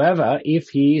 However, if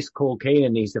he is called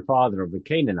Canaan, he's the father of the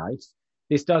Canaanites,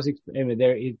 this does, it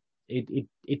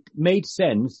made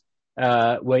sense,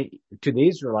 to the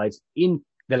Israelites in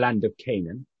the land of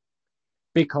Canaan,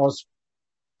 because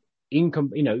in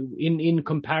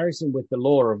comparison with the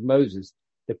law of Moses,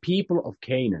 the people of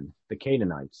Canaan, the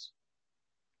Canaanites,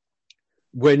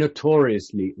 were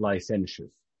notoriously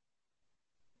licentious.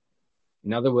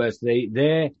 In other words,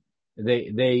 they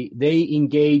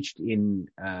engaged in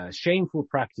shameful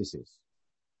practices,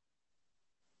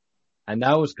 and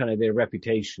that was kind of their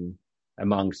reputation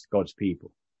amongst God's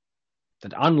people.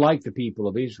 That unlike the people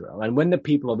of Israel, and when the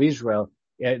people of Israel,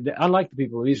 unlike the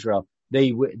people of Israel,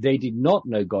 they did not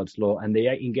know God's law, and they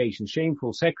engaged in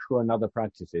shameful sexual and other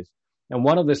practices. And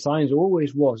one of the signs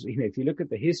always was, if you look at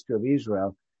the history of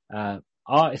Israel,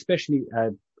 especially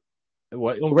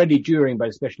already during, but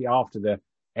especially after the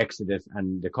Exodus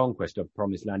and the conquest of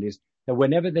Promised Land, is that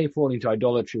whenever they fall into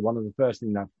idolatry, one of the first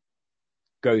things that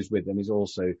goes with them is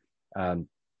also one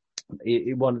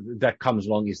that comes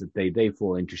along is that they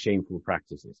fall into shameful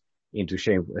practices, into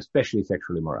shameful, especially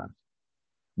sexual immorality,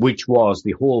 which was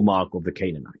the hallmark of the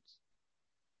Canaanites.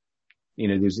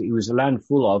 It was a land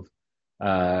full of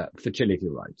fertility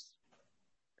rites.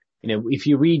 If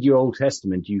you read your Old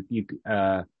Testament,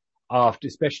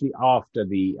 especially after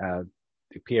the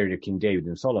period of King David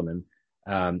and Solomon,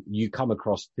 you come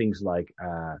across things like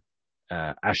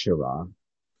Asherah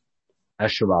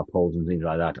poles and things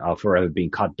like that are forever being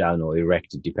cut down or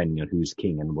erected depending on who's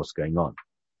king and what's going on.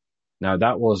 Now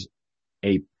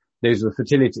these are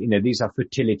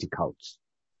fertility cults.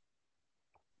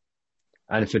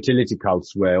 And fertility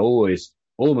cults were almost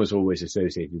always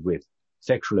associated with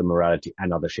sexual immorality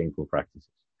and other shameful practices.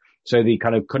 So the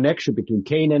kind of connection between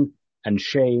Canaan and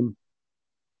shame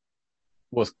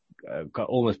was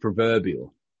almost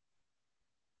proverbial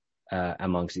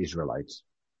amongst Israelites.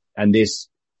 And this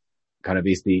kind of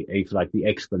is the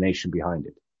explanation behind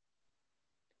it.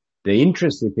 The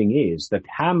interesting thing is that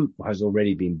Ham has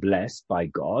already been blessed by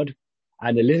God,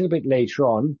 and a little bit later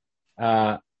on,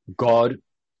 God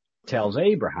tells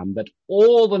Abraham that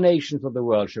all the nations of the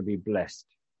world shall be blessed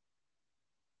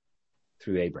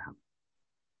through Abraham.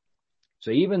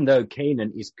 So even though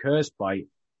Canaan is cursed by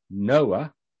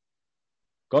Noah,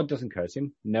 God doesn't curse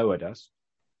him, Noah does.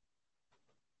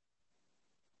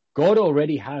 God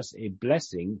already has a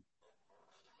blessing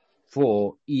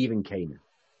for even Canaan.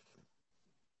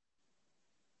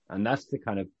 And that's the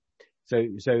kind of, so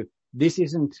this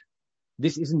isn't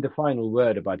the final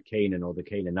word about Canaan or the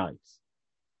Canaanites.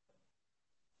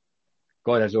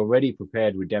 God has already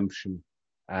prepared redemption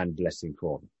and blessing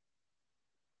for them.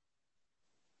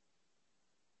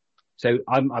 So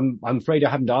I'm afraid I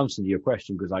haven't answered your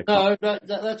question because I can't. No,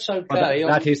 that's okay.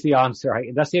 That is the answer.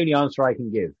 That's the only answer I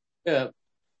can give. Yeah.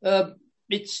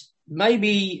 It's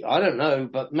maybe, I don't know,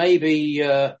 but maybe,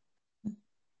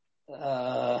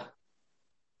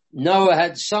 Noah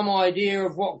had some idea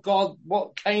of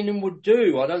what Canaan would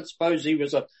do. I don't suppose he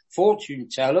was a fortune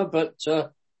teller, but,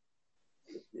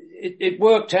 it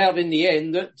worked out in the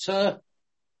end that,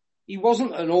 he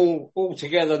wasn't an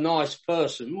altogether nice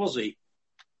person, was he?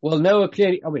 Well, Noah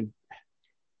clearly,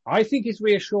 I think it's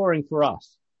reassuring for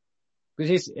us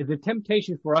because it's the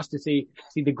temptation for us to see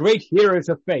the great heroes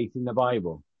of faith in the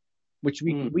Bible, which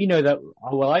we know that,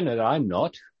 I know that I'm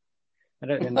not. I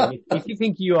don't know. If you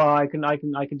think you are, I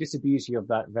can disabuse you of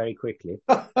that very quickly.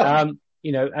 And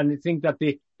think that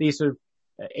these sort of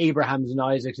Abrahams and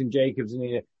Isaacs and Jacobs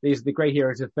and these are the great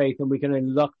heroes of faith and we can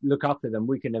only look up to them.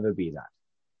 We can never be that.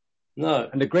 No.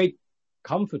 And the great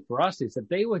comfort for us is that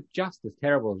they were just as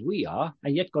terrible as we are,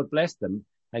 and yet God blessed them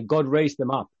and God raised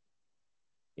them up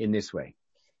in this way.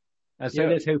 And so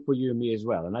there's hope for you and me as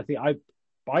well. And I think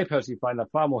I personally find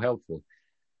that far more helpful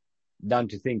than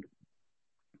to think,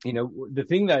 the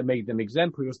thing that made them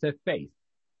exemplary was their faith,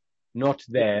 not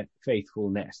their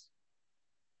faithfulness.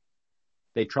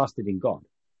 They trusted in God,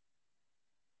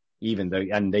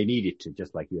 and they needed to,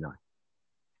 just like you and I.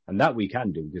 And that we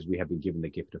can do because we have been given the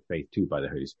gift of faith too by the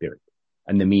Holy Spirit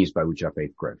and the means by which our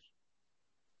faith grows.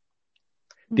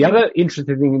 Mm-hmm. The other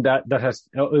interesting thing that has,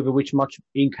 over which much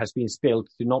ink has been spilled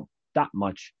to not that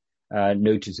much,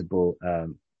 noticeable,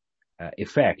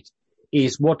 effect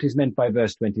is what is meant by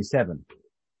verse 27.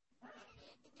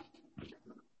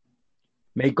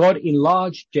 May God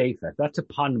enlarge Japheth. That's a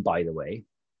pun, by the way,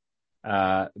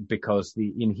 because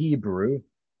in Hebrew,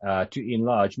 to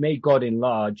enlarge. May God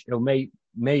enlarge, or may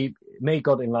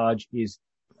God enlarge is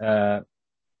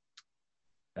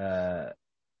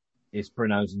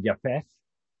pronounced Japheth,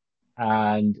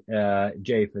 and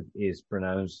Japheth is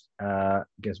pronounced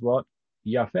guess what?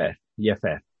 Japheth.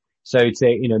 So it's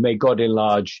may God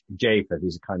enlarge Japheth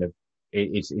is kind of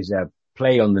is a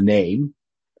play on the name.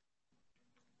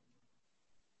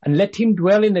 And let him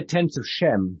dwell in the tents of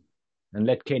Shem, and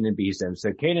let Canaan be his servant.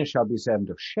 So Canaan shall be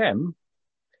servant of Shem,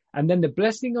 and then the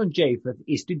blessing on Japheth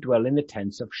is to dwell in the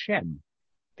tents of Shem,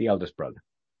 the eldest brother.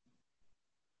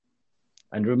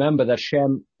 And remember that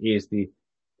Shem is a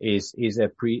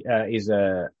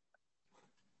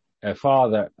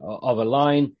father of a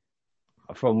line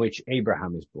from which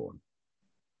Abraham is born.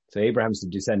 So Abraham is a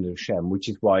descendant of Shem, which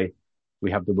is why we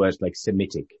have the words like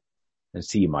Semitic and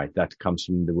Semite. That comes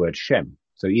from the word Shem.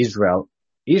 So Israel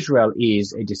is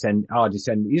Israelites are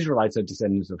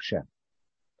descendants of Shem.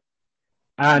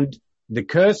 And the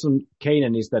curse on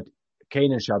Canaan is that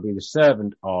Canaan shall be the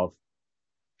servant of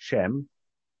Shem.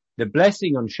 The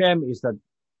blessing on Shem is that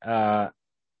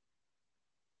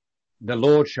the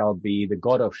Lord shall be the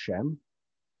God of Shem,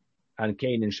 and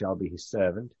Canaan shall be his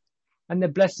servant. And the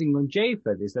blessing on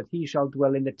Japheth is that he shall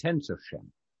dwell in the tents of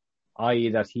Shem,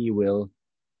 i.e. that he will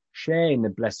share in the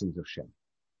blessings of Shem.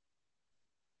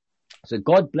 So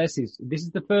God blesses, this is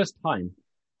the first time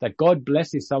that God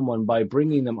blesses someone by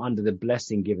bringing them under the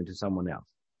blessing given to someone else.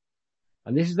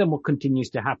 And this is then what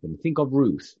continues to happen. Think of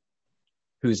Ruth,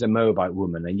 who's a Moabite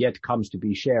woman and yet comes to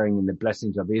be sharing in the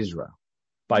blessings of Israel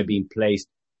by being placed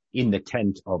in the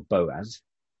tent of Boaz.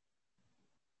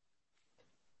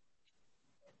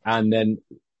 And then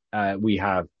we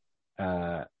have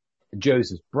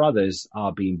Joseph's brothers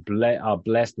are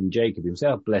blessed, and Jacob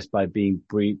himself blessed by being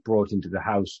brought into the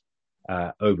house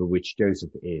over which Joseph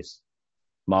is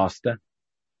master.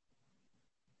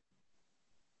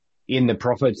 In the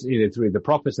prophets, through the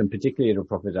prophets, and particularly the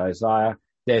prophet Isaiah,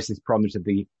 there's this promise that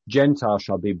the Gentiles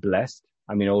shall be blessed.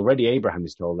 I mean, already Abraham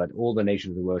is told that all the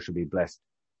nations of the world shall be blessed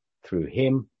through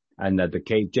him, and that the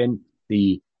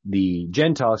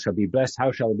Gentiles shall be blessed.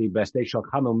 How shall they be blessed? They shall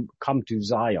come to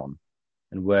Zion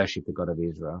and worship the God of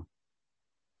Israel.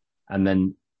 And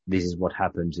then this is what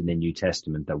happens in the New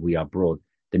Testament, that we are brought.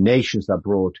 The nations are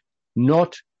brought,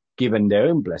 not given their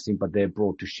own blessing, but they're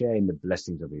brought to share in the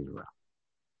blessings of Israel,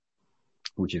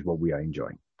 which is what we are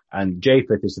enjoying. And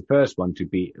Japheth is the first one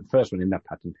in that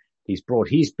pattern.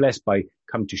 He's blessed by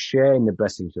come to share in the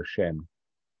blessings of Shem,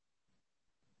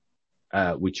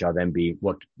 which are then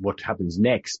what happens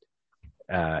next,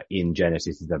 in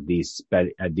Genesis is that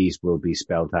these will be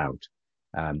spelled out,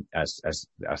 as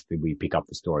we pick up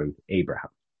the story with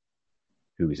Abraham,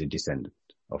 who is a descendant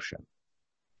of Shem.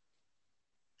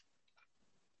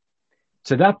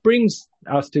 So that brings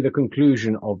us to the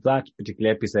conclusion of that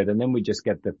particular episode, and then we just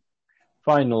get the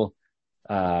final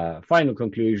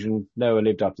conclusion. Noah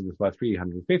lived after this about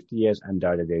 350 years and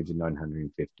died at the age of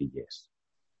 950 years.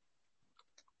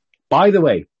 By the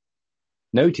way,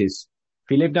 notice, if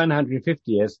he lived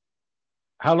 950 years,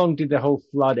 how long did the whole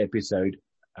flood episode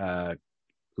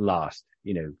last?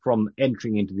 From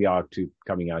entering into the ark to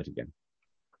coming out again.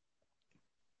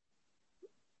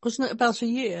 Wasn't it about a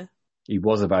year? It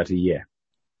was about a year.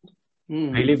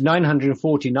 He lived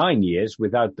 949 years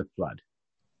without the flood.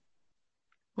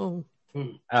 Oh.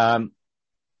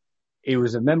 It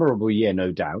was a memorable year,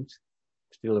 no doubt,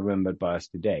 still remembered by us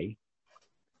today,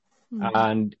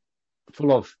 and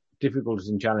full of difficulties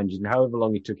and challenges, and however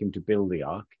long it took him to build the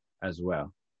ark as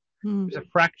well. It was a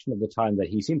fraction of the time that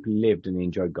he simply lived and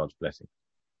enjoyed God's blessing.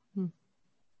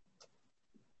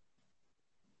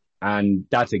 And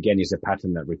that again is a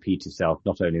pattern that repeats itself,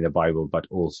 not only in the Bible, but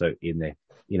also in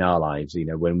our lives.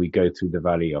 When we go through the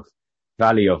valley of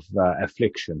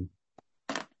affliction,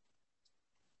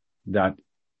 that,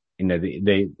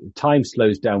 the time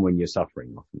slows down when you're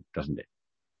suffering often, doesn't it?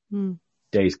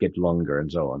 Days get longer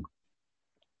and so on.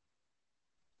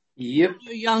 Yep. When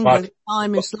you're younger, the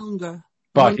time is longer.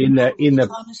 But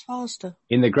time is faster.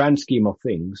 In the grand scheme of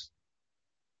things,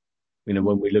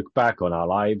 when we look back on our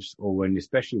lives, or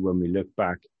especially when we look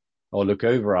back or look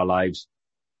over our lives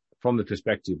from the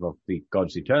perspective of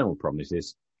God's eternal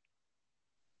promises,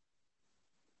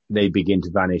 they begin to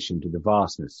vanish into the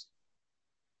vastness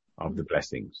of the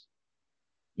blessings,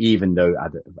 even though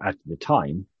at the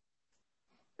time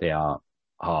they are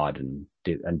hard and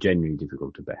genuinely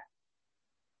difficult to bear.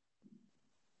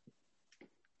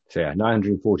 So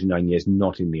 949 years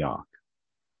not in the ark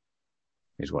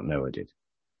is what Noah did.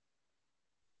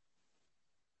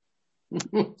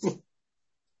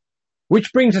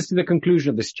 Which brings us to the conclusion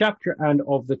of this chapter and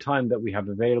of the time that we have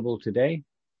available today.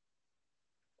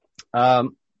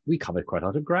 we covered quite a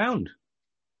lot of ground.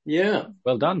 Yeah.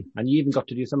 Well done. And you even got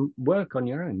to do some work on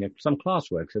your own, some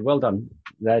classwork. So well done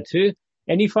there too.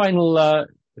 Any final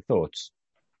thoughts?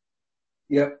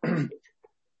 Yeah.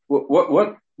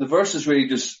 What the verse is really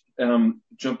just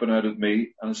jumping out at me,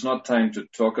 and it's not time to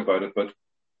talk about it, but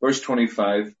verse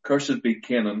 25, cursed be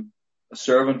Canaan, a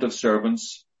servant of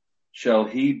servants shall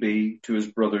he be to his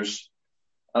brothers.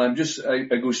 And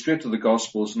I go straight to the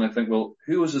Gospels and I think, well,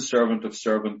 who is a servant of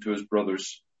servant to his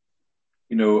brothers?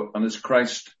 You know, and it's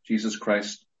Christ, Jesus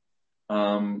Christ.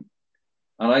 And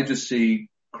I just see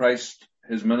Christ,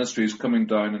 his ministry is coming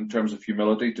down in terms of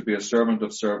humility to be a servant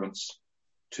of servants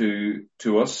to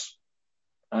us,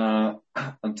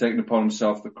 and taking upon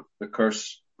himself the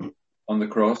curse on the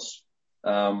cross.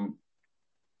 I'd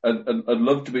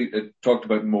love to be talked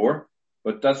about more,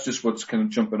 but that's just what's kind of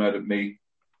jumping out at me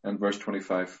in verse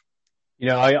 25. You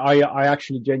know, I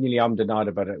actually genuinely am denied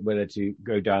about it, whether to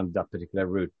go down that particular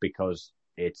route, because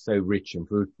it's so rich and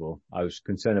fruitful. I was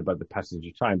concerned about the passage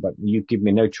of time, but you give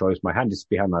me no choice. My hand is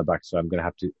behind my back, so I'm going to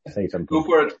have to say something. Go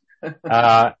for it.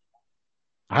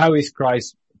 How is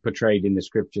Christ portrayed in the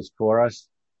scriptures for us?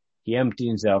 He emptied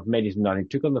himself, made his nothing,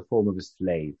 took on the form of a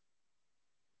slave.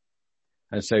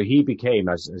 And so he became,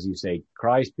 as you say,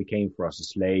 Christ became for us a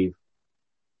slave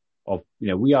of, you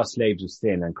know, we are slaves of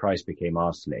sin, and Christ became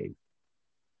our slave,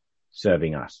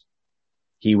 serving us.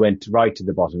 He went right to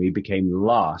the bottom. He became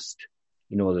last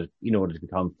in order to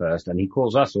become first. And he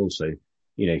calls us also,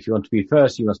 you know, if you want to be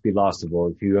first, you must be last of all.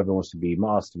 If whoever wants to be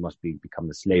master must become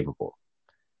the slave of all.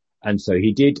 And so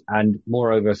he did. And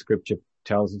moreover, scripture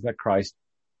tells us that Christ,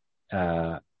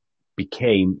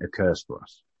 became a curse for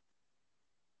us.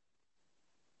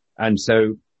 And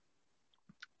so,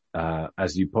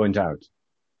 as you point out,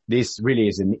 this really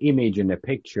is an image and a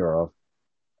picture of,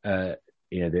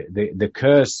 you know, the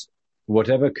curse,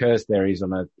 whatever curse there is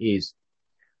on earth is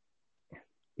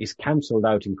cancelled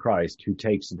out in Christ, who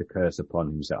takes the curse upon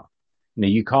himself. You know,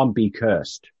 you can't be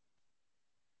cursed,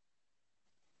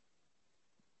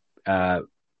 by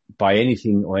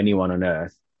anything or anyone on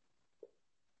earth,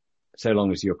 so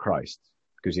long as you're Christ,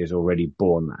 because he has already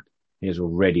borne that. He has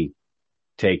already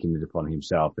taken it upon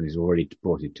himself, and he's already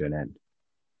brought it to an end.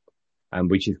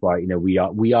 And which is why, you know,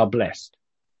 we are blessed.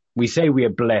 We say we are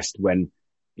blessed when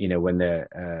we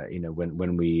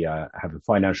have a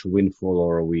financial windfall,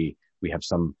 or we have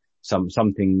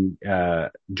something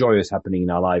joyous happening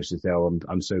in our lives, as though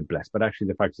I'm so blessed. But actually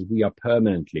the fact is we are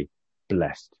permanently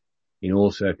blessed in all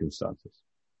circumstances.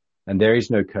 And there is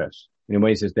no curse. In a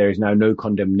way, he says there is now no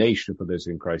condemnation for those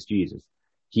in Christ Jesus.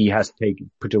 He has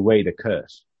put away the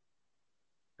curse.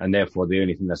 And therefore the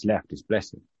only thing that's left is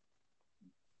blessing.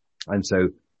 And so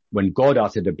when God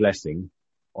uttered a blessing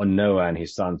on Noah and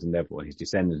his sons, and therefore his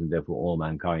descendants, and therefore all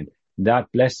mankind,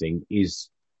 that blessing is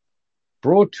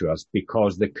brought to us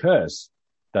because the curse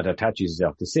that attaches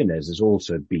itself to sinners has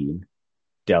also been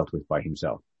dealt with by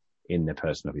himself in the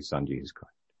person of his son, Jesus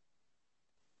Christ.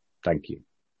 Thank you.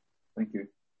 Thank you.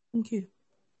 Thank you.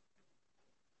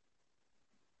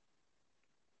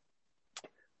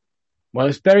 Well,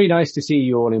 it's very nice to see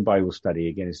you all in Bible study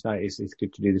again. It's nice. It's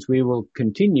good to do this. We will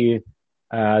continue,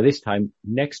 this time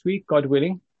next week, God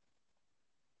willing,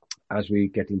 as we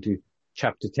get into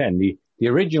chapter 10. The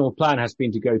original plan has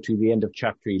been to go to the end of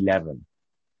chapter 11.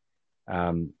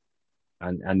 And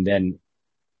then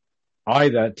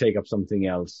either take up something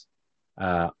else,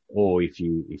 or if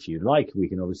you like, we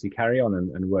can obviously carry on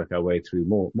and work our way through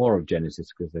more of Genesis,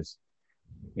 because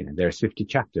there's 50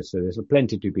 chapters, so there's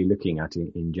plenty to be looking at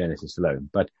in Genesis alone.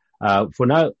 But for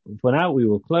now we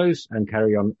will close and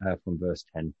carry on from verse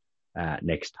 10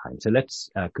 next time. So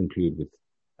let's conclude with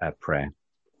prayer.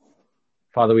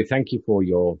 Father, we thank you for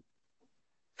your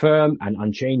firm and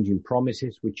unchanging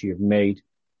promises which you have made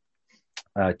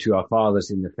to our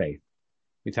fathers in the faith.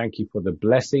 We thank you for the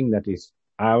blessing that is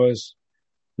ours,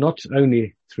 not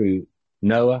only through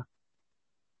Noah,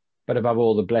 but above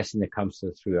all the blessing that comes to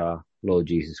us through our Lord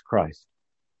Jesus Christ,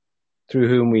 through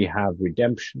whom we have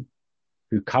redemption,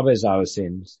 who covers our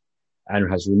sins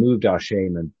and has removed our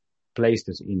shame and placed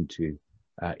us into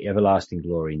everlasting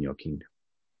glory in your kingdom.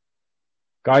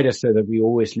 Guide us so that we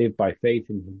always live by faith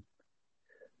in him,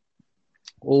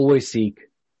 always seek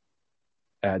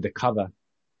the cover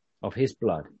of his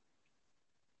blood,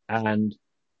 and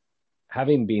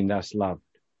having been thus loved,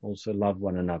 also love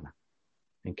one another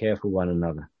and care for one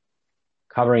another,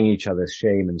 covering each other's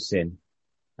shame and sin,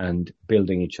 and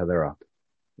building each other up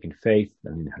in faith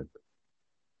and in hope.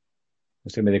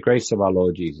 And so may the grace of our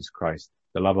Lord Jesus Christ,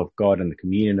 the love of God, and the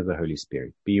communion of the Holy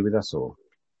Spirit be with us all.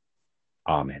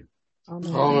 Amen.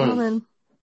 Amen. Amen. Amen.